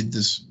 it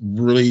just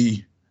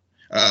really,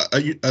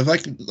 I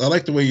like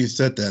the way you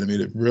said that. I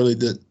mean, it really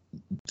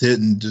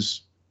didn't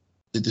just,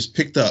 it just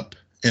picked up.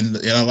 And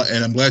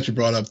I'm glad you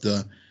brought up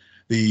the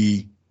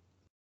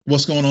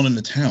what's going on in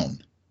the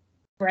town.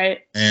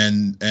 Right.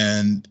 And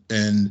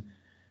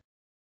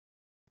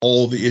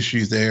all the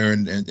issues there,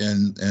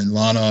 and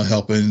Lana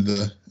helping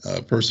the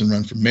person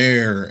run for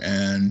mayor,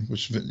 and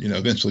which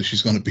eventually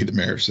she's going to be the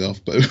mayor herself.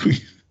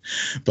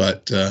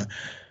 But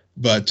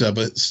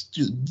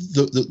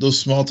those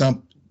small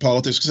town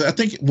politics, because I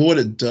think what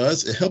it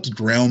does, it helps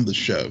ground the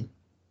show.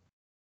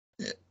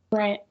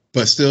 Right.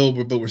 But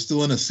we're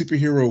still in a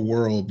superhero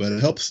world. But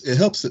it helps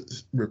it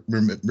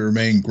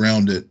remain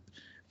grounded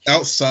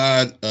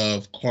outside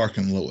of Clark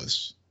and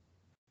Lois.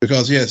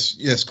 Because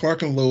yes,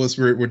 Clark and Lois,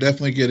 we're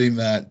definitely getting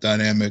that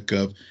dynamic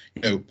of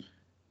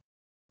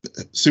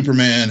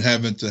Superman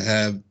having to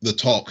have the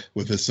talk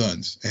with his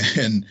sons,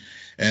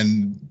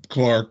 and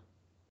Clark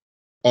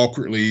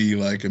awkwardly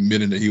like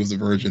admitting that he was a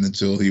virgin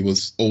until he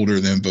was older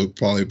than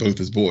probably both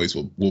his boys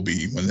will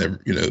be whenever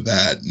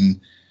that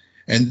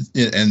and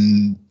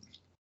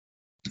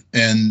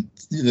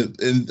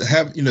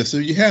have so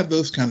you have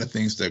those kind of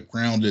things that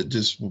ground it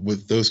just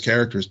with those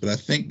characters. But I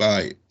think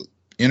by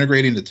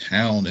integrating the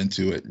town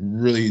into it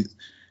really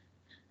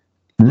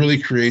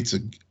creates a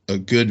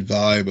good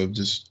vibe of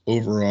just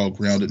overall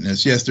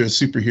groundedness. Yes, there's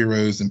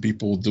superheroes and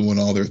people doing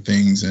all their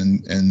things,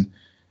 and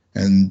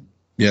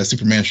yeah,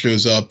 Superman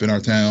shows up in our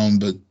town,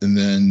 and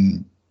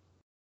then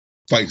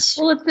fights.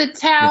 Well, it's a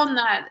town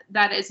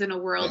that is in a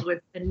world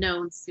with a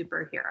known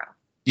superhero.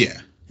 Yeah.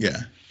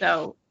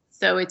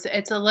 So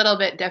it's a little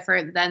bit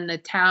different than the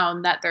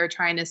town that they're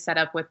trying to set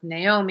up with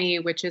Naomi,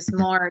 which is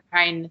more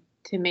trying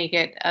to make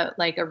it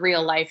like a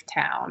real life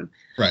town.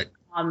 Right.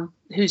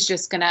 Who's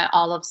just gonna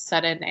all of a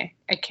sudden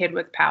a kid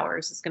with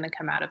powers is gonna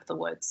come out of the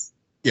woods.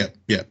 Yeah.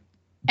 Yeah.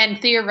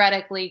 And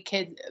theoretically,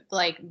 kids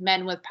like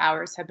men with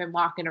powers have been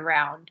walking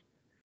around,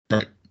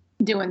 right,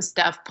 doing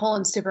stuff,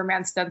 pulling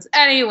Superman stunts.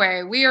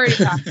 Anyway, we already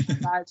talked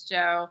about that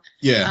show.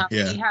 Yeah.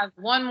 We have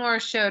one more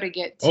show to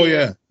get to. Oh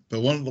yeah. But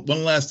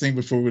one last thing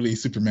before we leave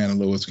Superman and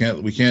Lois,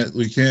 we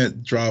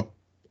can't drop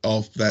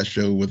off that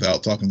show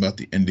without talking about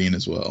the ending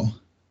as well.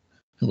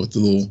 With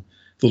the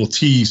little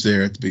tease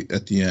there at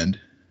the end.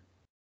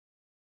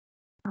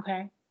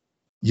 Okay.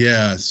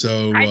 Yeah.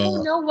 So I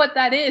don't know what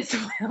that is.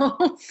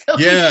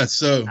 yeah.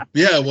 So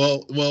yeah.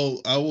 Well.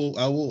 I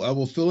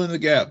will fill in the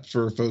gap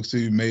for folks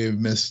who may have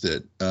missed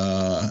it.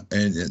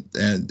 And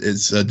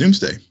it's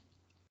Doomsday.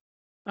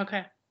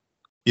 Okay.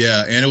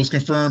 Yeah, and it was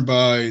confirmed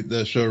by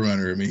the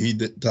showrunner. I mean,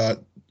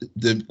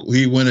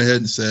 he went ahead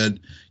and said,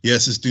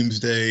 yes, it's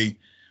Doomsday.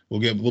 We'll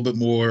get a little bit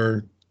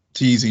more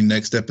teasing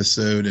next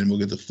episode, and we'll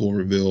get the full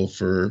reveal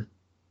on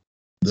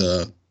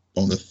the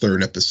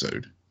third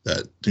episode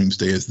that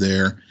Doomsday is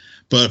there.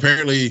 But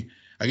apparently,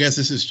 I guess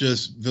this is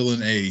just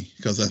villain A,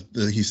 because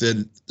he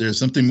said there's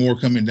something more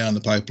coming down the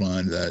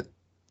pipeline that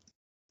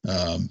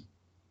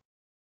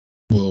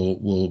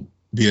will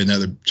be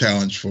another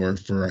challenge for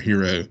our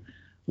hero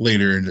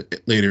later in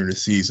the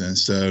season.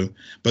 So,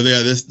 but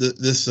yeah,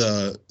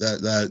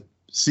 that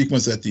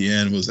sequence at the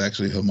end was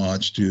actually a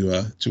homage to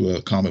a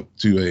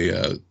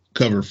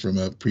cover from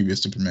a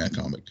previous Superman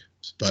comic.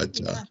 But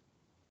yeah.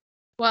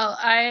 Well,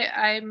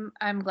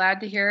 I'm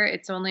glad to hear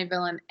it's only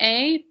villain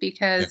A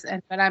because, yeah.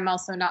 But I'm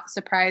also not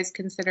surprised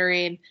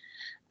considering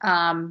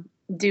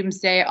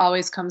Doomsday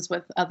always comes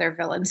with other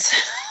villains.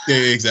 Yeah,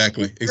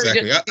 exactly.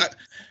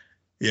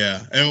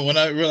 Yeah, and when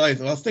I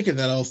realized, I was thinking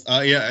that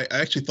I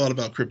actually thought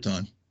about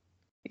Krypton.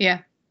 Yeah.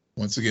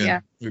 Once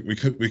again, yeah.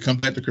 we come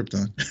back to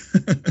Krypton.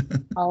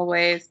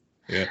 Always.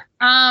 Yeah.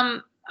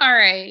 All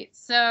right.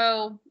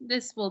 So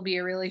this will be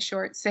a really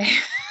short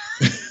save.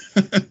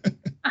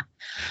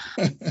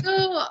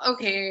 So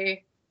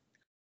okay.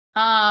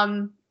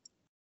 I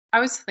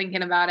was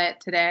thinking about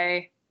it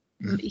today.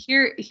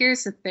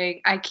 Here's the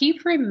thing. I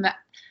keep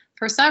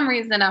for some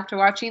reason after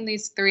watching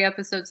these 3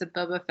 episodes of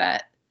Boba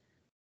Fett,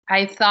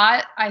 I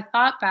thought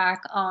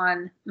back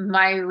on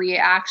my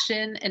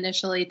reaction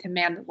initially to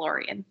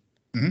Mandalorian.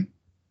 Mm-hmm.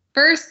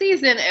 First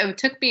season, it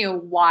took me a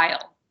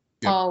while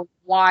to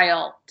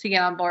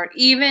get on board.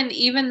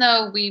 Even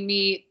though we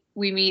meet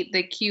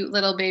the cute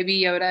little baby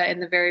Yoda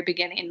in the very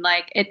beginning,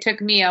 like it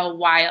took me a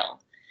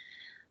while.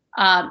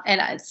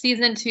 And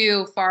season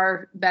 2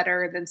 far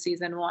better than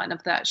season 1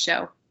 of that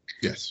show.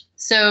 Yes.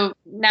 So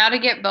now to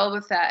get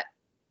Boba Fett,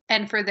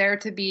 and for there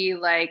to be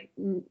like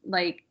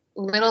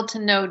little to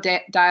no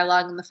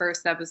dialogue in the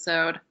first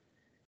episode,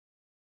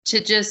 to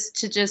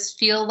just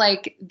feel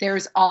like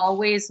there's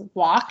always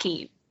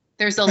walking.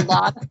 There's a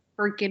lot of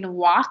freaking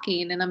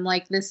walking, and I'm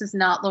like, this is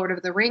not Lord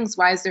of the Rings.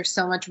 Why is there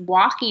so much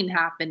walking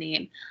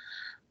happening?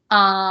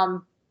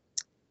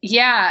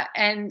 Yeah,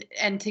 and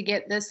to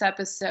get this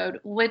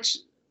episode, which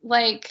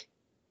like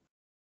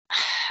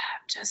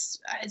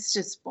it's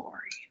just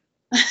boring.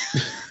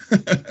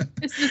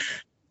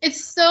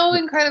 It's so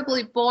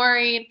incredibly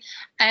boring,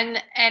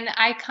 and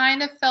I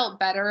kind of felt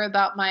better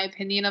about my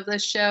opinion of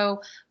this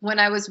show when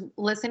I was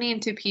listening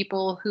to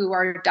people who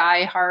are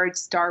diehard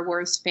Star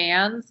Wars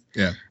fans.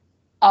 Yeah.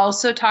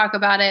 Also talk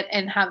about it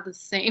and have the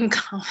same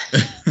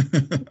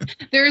comment.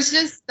 There's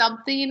just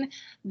something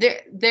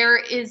there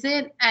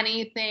isn't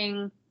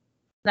anything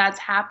that's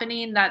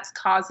happening that's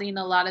causing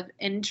a lot of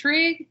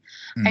intrigue.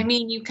 I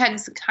mean, you can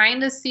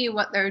kind of see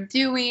what they're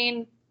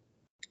doing.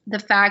 The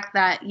fact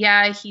that,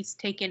 yeah, he's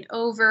taken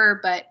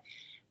over, but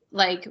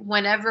like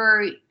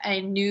whenever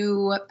a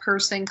new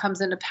person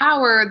comes into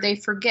power, they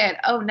forget,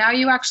 oh, now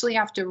you actually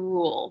have to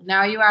rule.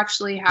 Now you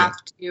actually have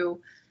to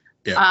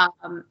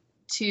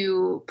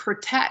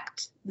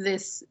protect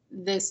this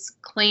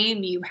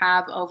claim you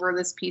have over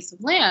this piece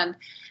of land,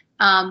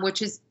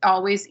 which is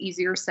always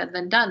easier said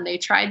than done. They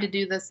tried to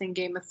do this in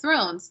Game of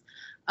Thrones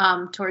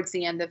towards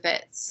the end of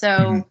it.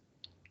 So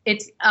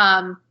it's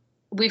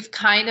we've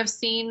kind of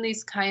seen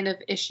these kind of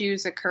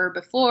issues occur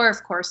before.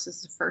 Of course, this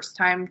is the first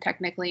time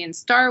technically in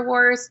Star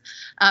Wars.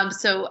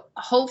 So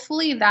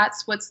hopefully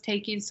that's what's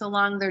taking so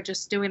long. They're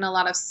just doing a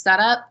lot of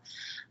setup.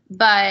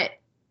 But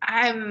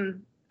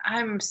I'm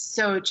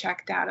so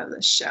checked out of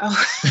this show.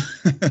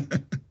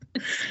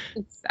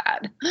 It's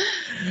sad.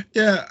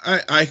 Yeah,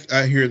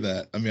 I hear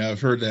that. I mean,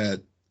 I've heard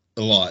that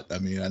a lot. I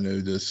mean, I know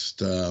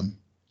just I've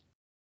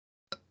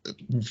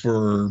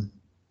heard.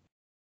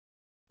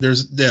 I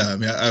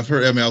mean,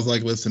 I was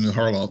like listening to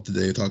Harloff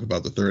today talk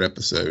about the 3rd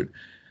episode,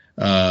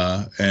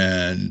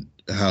 and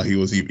how he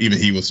was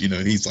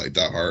he's like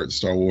diehard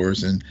Star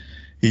Wars, and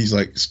he's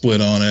like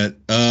split on it.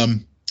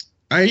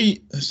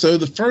 So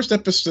the first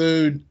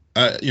episode,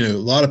 a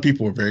lot of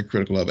people were very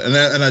critical of it, and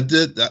I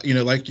did,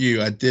 like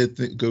you, I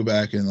did go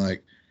back and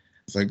like,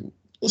 it's like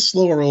let's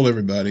slow roll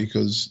everybody,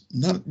 because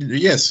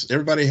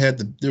everybody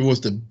there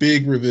was the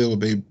big reveal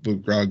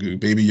with Grogu,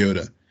 Baby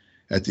Yoda,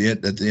 at the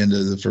end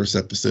of the first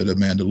episode of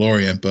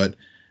Mandalorian, but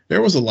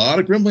there was a lot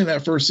of grumbling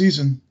that first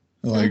season.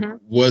 Like,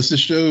 was the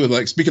show,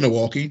 like, speaking of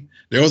walking,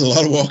 there was a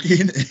lot of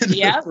walking in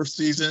the first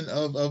season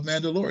of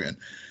Mandalorian.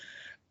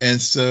 And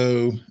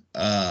so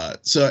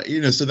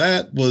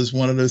that was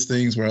one of those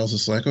things where I was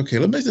just like, okay,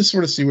 let me just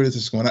sort of see where this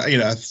is going.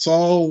 I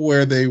saw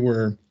where they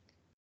were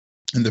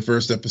in the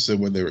first episode,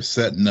 where they were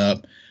setting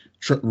up,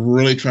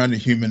 really trying to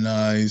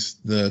humanize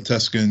the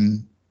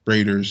Tusken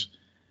Raiders,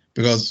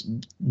 because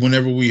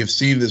whenever we have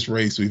seen this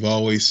race, we've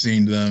always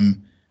seen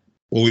them.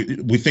 Well,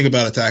 we think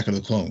about Attack of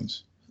the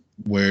Clones,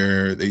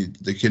 where they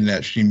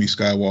kidnap Shmi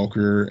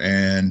Skywalker,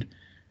 and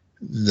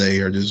they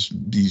are just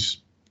these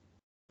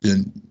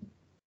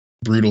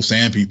brutal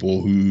sand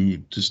people who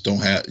just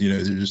don't have,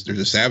 they're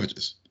just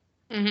savages.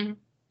 Mm-hmm.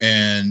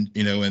 And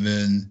and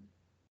then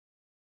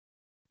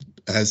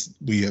as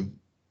we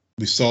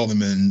saw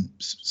them in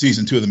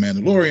season 2 of The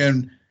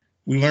Mandalorian,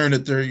 we learned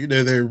that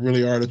they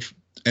really are the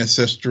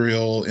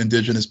ancestral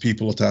indigenous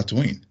people of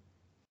Tatooine.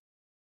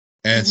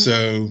 And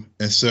so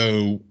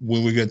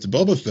when we get to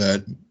Boba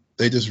Fett,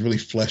 they just really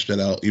fleshed that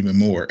out even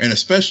more, and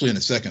especially in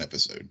the second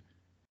episode,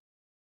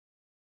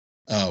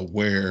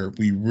 where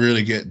we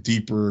really get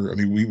deeper. I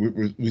mean, we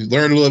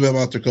learned a little bit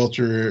about their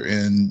culture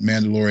in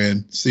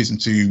Mandalorian season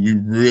 2. We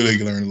really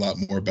learned a lot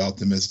more about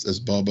them as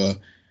Boba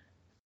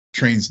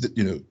trains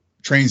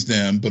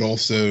them, but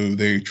also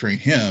they train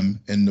him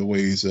in the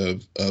ways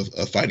of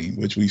fighting,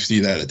 which we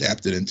see that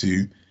adapted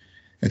into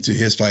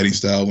his fighting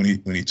style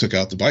when he took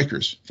out the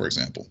bikers, for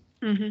example.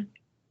 Mm-hmm.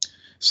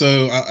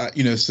 So I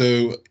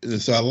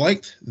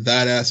liked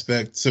that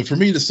aspect. So for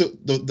me,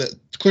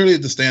 clearly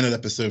the standout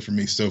episode for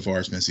me so far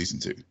has been season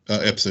 2,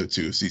 episode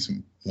 2 of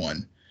season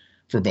 1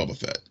 for Boba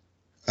Fett.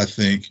 I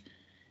think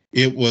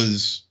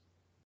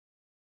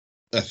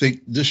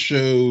this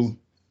show,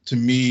 to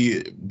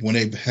me, when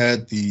they've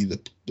had the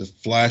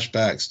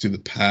flashbacks to the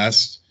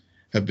past,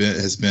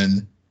 has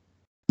been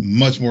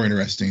much more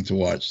interesting to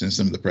watch than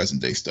some of the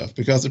present day stuff,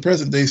 because the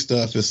present day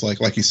stuff is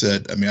like you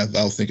said. I mean,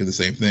 I was thinking the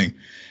same thing.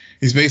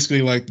 He's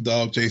basically like the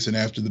dog chasing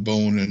after the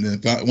bone, and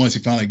then once he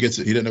finally gets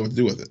it, he doesn't know what to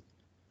do with it.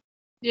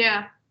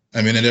 Yeah.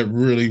 I mean, and it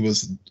really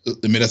was.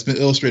 I mean, that's been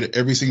illustrated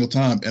every single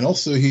time, and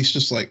also he's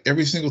just like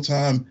every single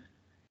time.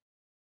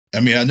 I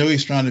mean, I know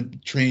he's trying to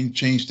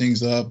change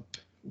things up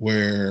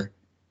where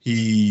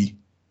he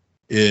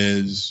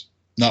is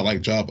not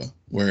like Jabba,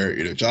 where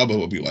Jabba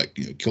would be like,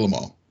 kill them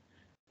all,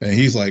 and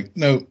he's like,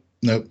 nope,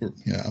 I'm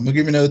gonna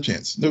give you another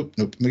chance. Nope,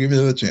 I'm gonna give you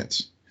another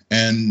chance,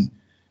 and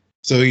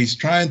so he's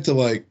trying to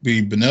like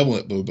be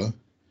benevolent, Boba,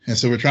 and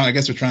so we're trying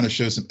to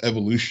show some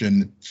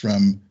evolution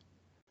from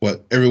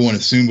what everyone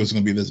assumed was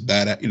going to be this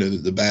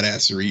the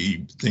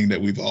badassery thing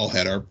that we've all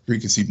had our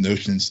preconceived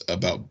notions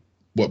about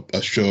what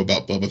a show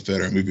about Boba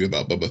Fett or a movie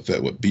about Boba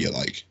Fett would be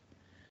like.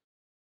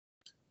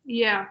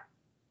 Yeah.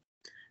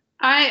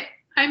 I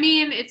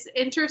mean, it's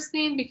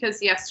interesting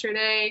because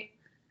yesterday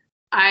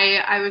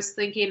I was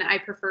thinking I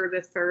prefer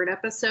the third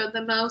episode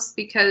the most,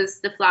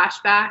 because the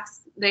flashbacks,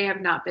 they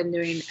have not been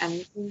doing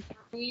anything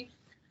for me.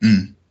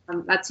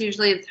 That's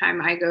usually the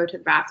time I go to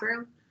the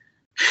bathroom.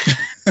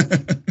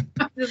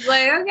 I'm just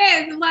like,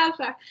 okay, it's a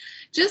flashback.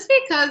 Just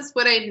because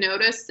what I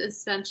noticed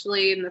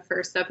essentially in the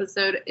first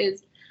episode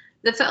is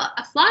the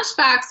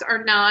flashbacks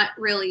are not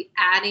really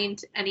adding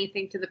to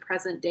anything to the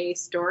present day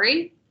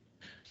story,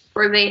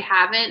 or they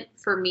haven't,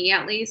 for me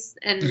at least.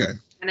 And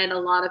a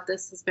lot of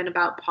this has been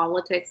about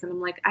politics, and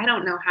I'm like, I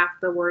don't know half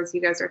the words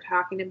you guys are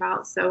talking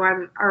about, so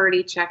I'm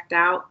already checked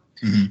out.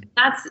 Mm-hmm.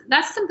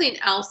 That's something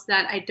else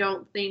that I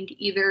don't think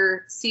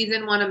either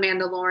season 1 of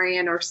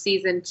Mandalorian or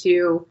season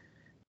 2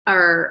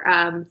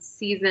 or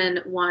season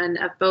 1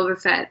 of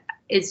Boba Fett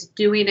is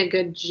doing a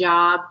good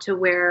job, to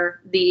where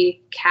the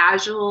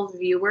casual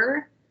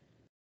viewer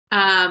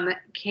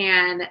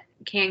can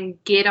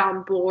get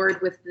on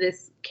board with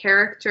this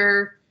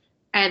character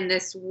and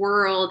this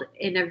world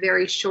in a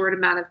very short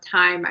amount of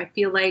time. I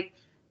feel like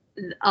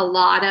a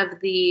lot of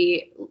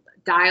the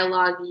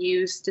dialogue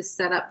used to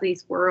set up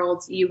these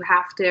worlds, you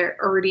have to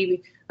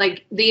already,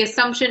 like, the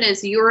assumption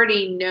is you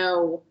already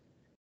know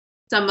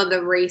some of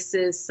the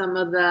races, some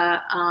of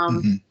the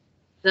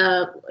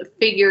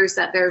figures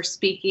that they're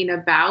speaking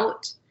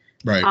about,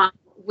 right?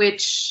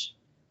 Which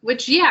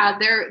yeah,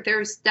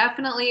 there's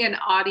definitely an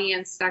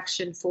audience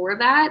section for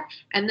that,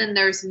 and then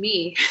there's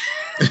me.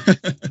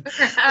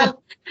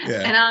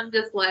 And I'm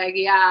just like,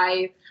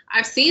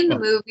 I've seen the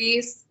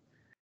movies.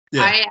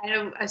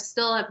 Yeah. I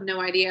still have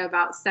no idea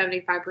about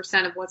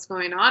 75% of what's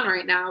going on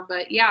right now,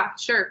 but yeah,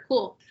 sure,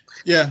 cool.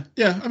 Yeah.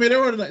 I mean,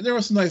 there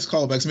were some nice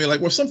callbacks. I mean,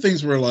 like, where some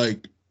things were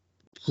like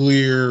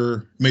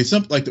clear. I mean,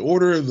 some like the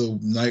Order of the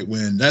Night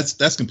Wind.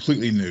 That's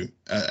completely new,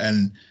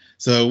 and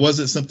so it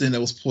wasn't something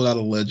that was pulled out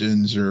of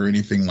Legends or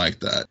anything like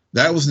that.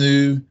 That was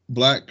new.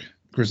 Black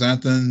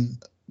Chrysanthemum.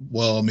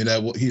 Well, I mean,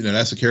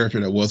 that's a character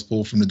that was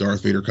pulled from the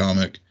Darth Vader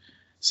comic.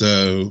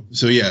 So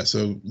yeah,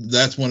 so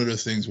that's one of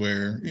those things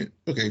where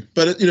okay,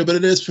 but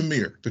it is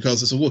familiar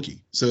because it's a Wookiee.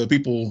 So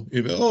people,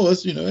 oh,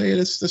 that's hey,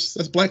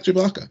 that's Black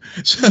Chewbacca.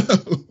 So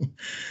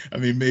I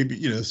mean,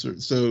 maybe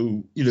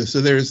so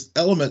there's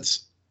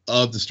elements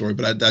of the story,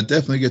 but I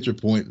definitely get your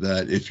point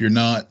that if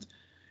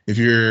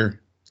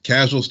you're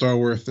casual Star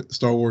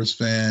Wars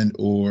fan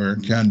or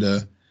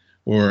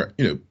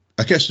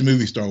I catch the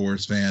movie Star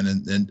Wars fan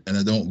and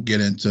I don't get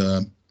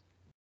into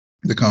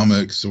the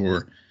comics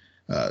or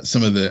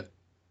some of the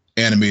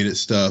animated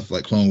stuff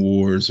like Clone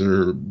Wars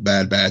or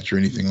Bad Batch or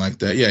anything like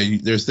that. Yeah,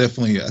 there's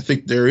definitely, I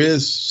think there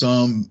is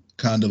some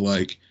kind of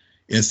like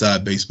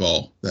inside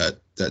baseball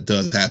that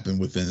does happen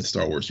within the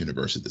Star Wars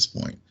universe at this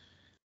point.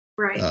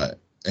 Right.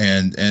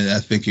 And I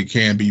think it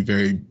can be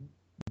very,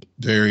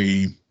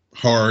 very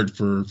hard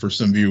for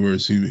some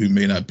viewers who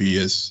may not be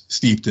as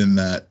steeped in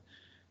that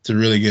to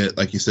really get,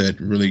 like you said,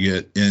 really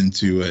get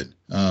into it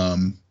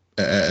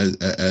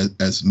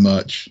as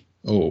much.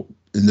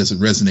 It doesn't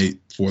resonate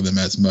for them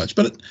as much.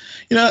 But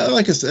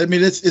like I said, I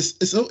mean,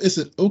 it's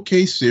an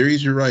okay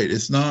series. You're right.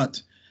 It's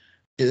not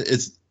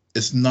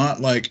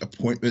like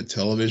appointment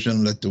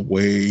television like the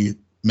way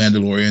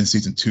Mandalorian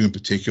season 2 in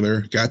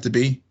particular got to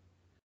be.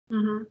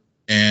 Mm-hmm.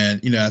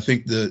 And I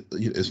think that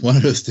it's one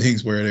of those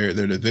things where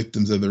they're the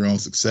victims of their own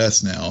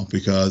success now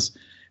because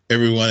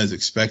everyone is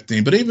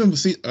expecting. But even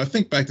I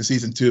think back to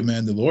season 2 of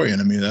Mandalorian.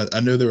 I mean, I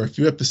know there were a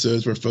few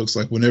episodes where folks,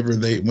 like whenever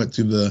they went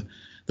to the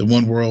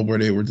one world where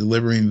they were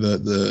delivering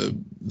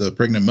the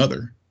pregnant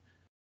mother.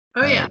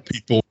 Oh yeah.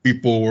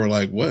 People were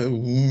like,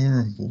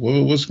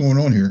 what's going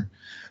on here?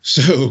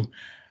 So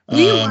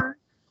we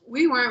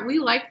weren't. We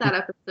liked that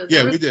episode.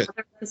 Yeah, we did.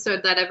 Another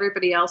episode that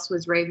everybody else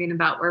was raving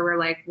about where we're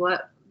like,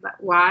 what?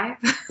 Why?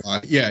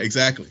 Yeah,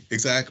 exactly.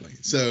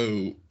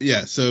 So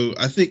yeah, so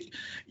I think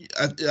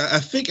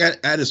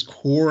at its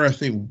core, I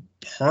think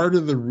part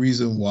of the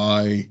reason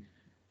why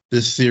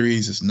this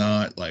series is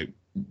not like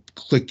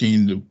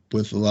clicking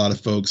with a lot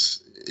of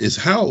folks is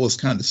how it was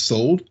kind of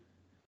sold,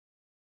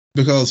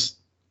 because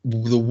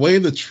the way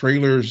the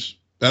trailers,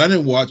 and I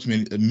didn't watch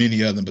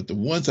many of them, but the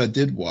ones I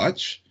did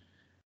watch,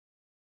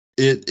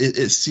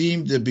 it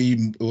seemed to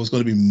be, it was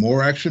going to be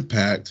more action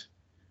packed.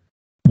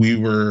 We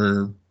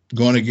were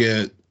going to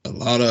get a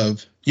lot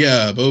of,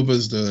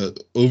 Boba's the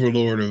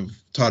overlord of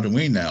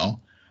Tatooine now,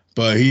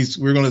 but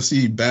we're going to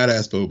see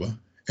badass Boba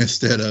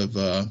instead of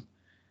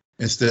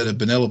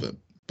benevolent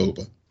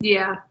Boba.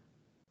 Yeah.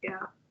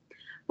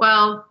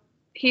 Well,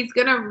 he's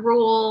going to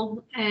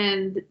rule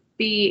and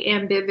be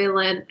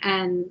ambivalent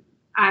and,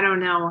 I don't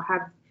know,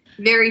 have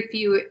very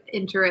few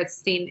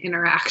interesting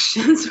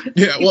interactions with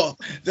people. Well,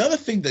 the other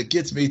thing that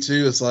gets me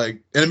too is like,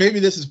 and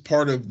maybe this is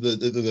part of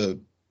the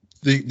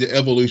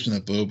evolution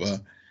of Boba,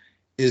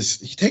 is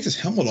he takes his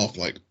helmet off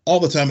like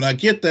all the time. And I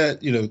get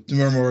that,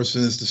 Temuera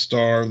Morrison is the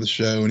star of the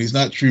show and he's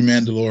not true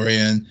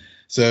Mandalorian.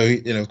 So,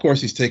 of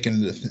course he's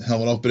taking the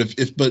helmet off. But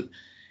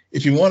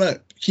if you want to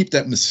keep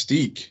that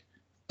mystique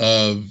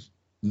of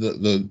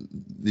the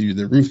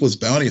ruthless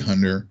bounty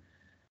hunter,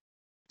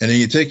 and then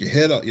you take your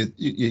head off,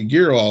 your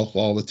gear off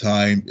all the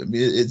time. I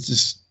mean, it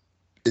just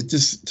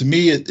to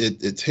me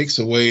it takes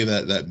away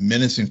that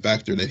menacing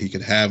factor that he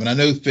could have. And I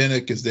know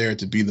Fennec is there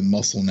to be the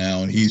muscle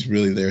now, and he's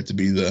really there to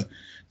be the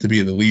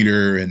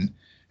leader and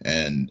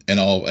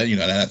all.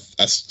 And I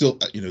still,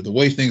 the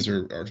way things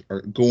are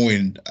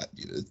going,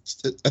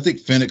 I think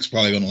Fennec's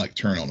probably going to like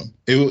turn on him.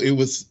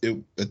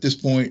 It at this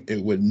point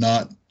it would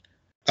not.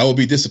 I will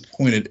be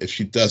disappointed if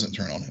she doesn't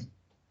turn on him.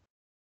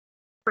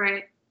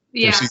 Right.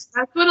 Yeah,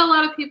 that's what a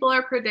lot of people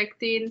are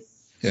predicting.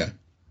 Yeah.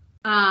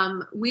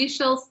 We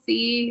shall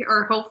see,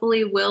 or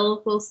hopefully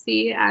we'll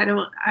see. I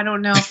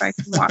don't know if I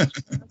can watch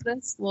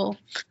this.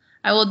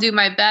 I will do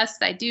my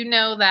best. I do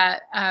know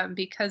that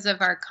because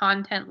of our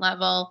content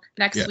level,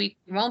 next week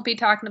we won't be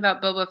talking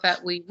about Boba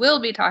Fett. We will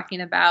be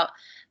talking about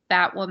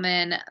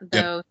Batwoman,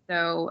 though.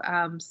 So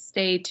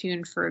stay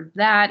tuned for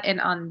that.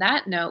 And on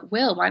that note,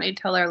 Will, why don't you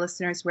tell our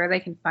listeners where they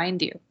can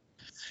find you?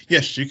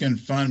 Yes, you can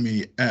find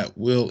me at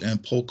Will M.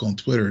 Polk on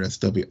Twitter. That's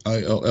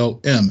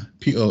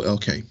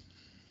WILLMPOLK.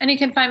 And you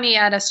can find me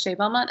at SJ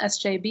Belmont,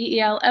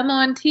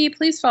 SJBELMONT.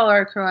 Please follow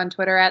our crew on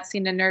Twitter at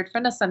Scene and Nerd.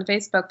 Friend us on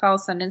Facebook, follow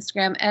us on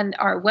Instagram, and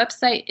our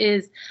website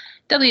is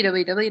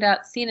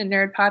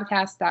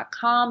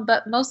www.sceneandnerdpodcast.com.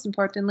 But most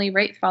importantly,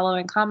 rate, follow,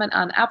 and comment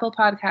on Apple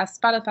Podcasts,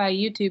 Spotify,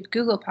 YouTube,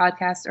 Google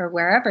Podcasts, or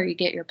wherever you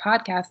get your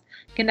podcasts.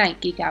 Good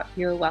night, Geek Out.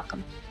 You're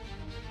welcome.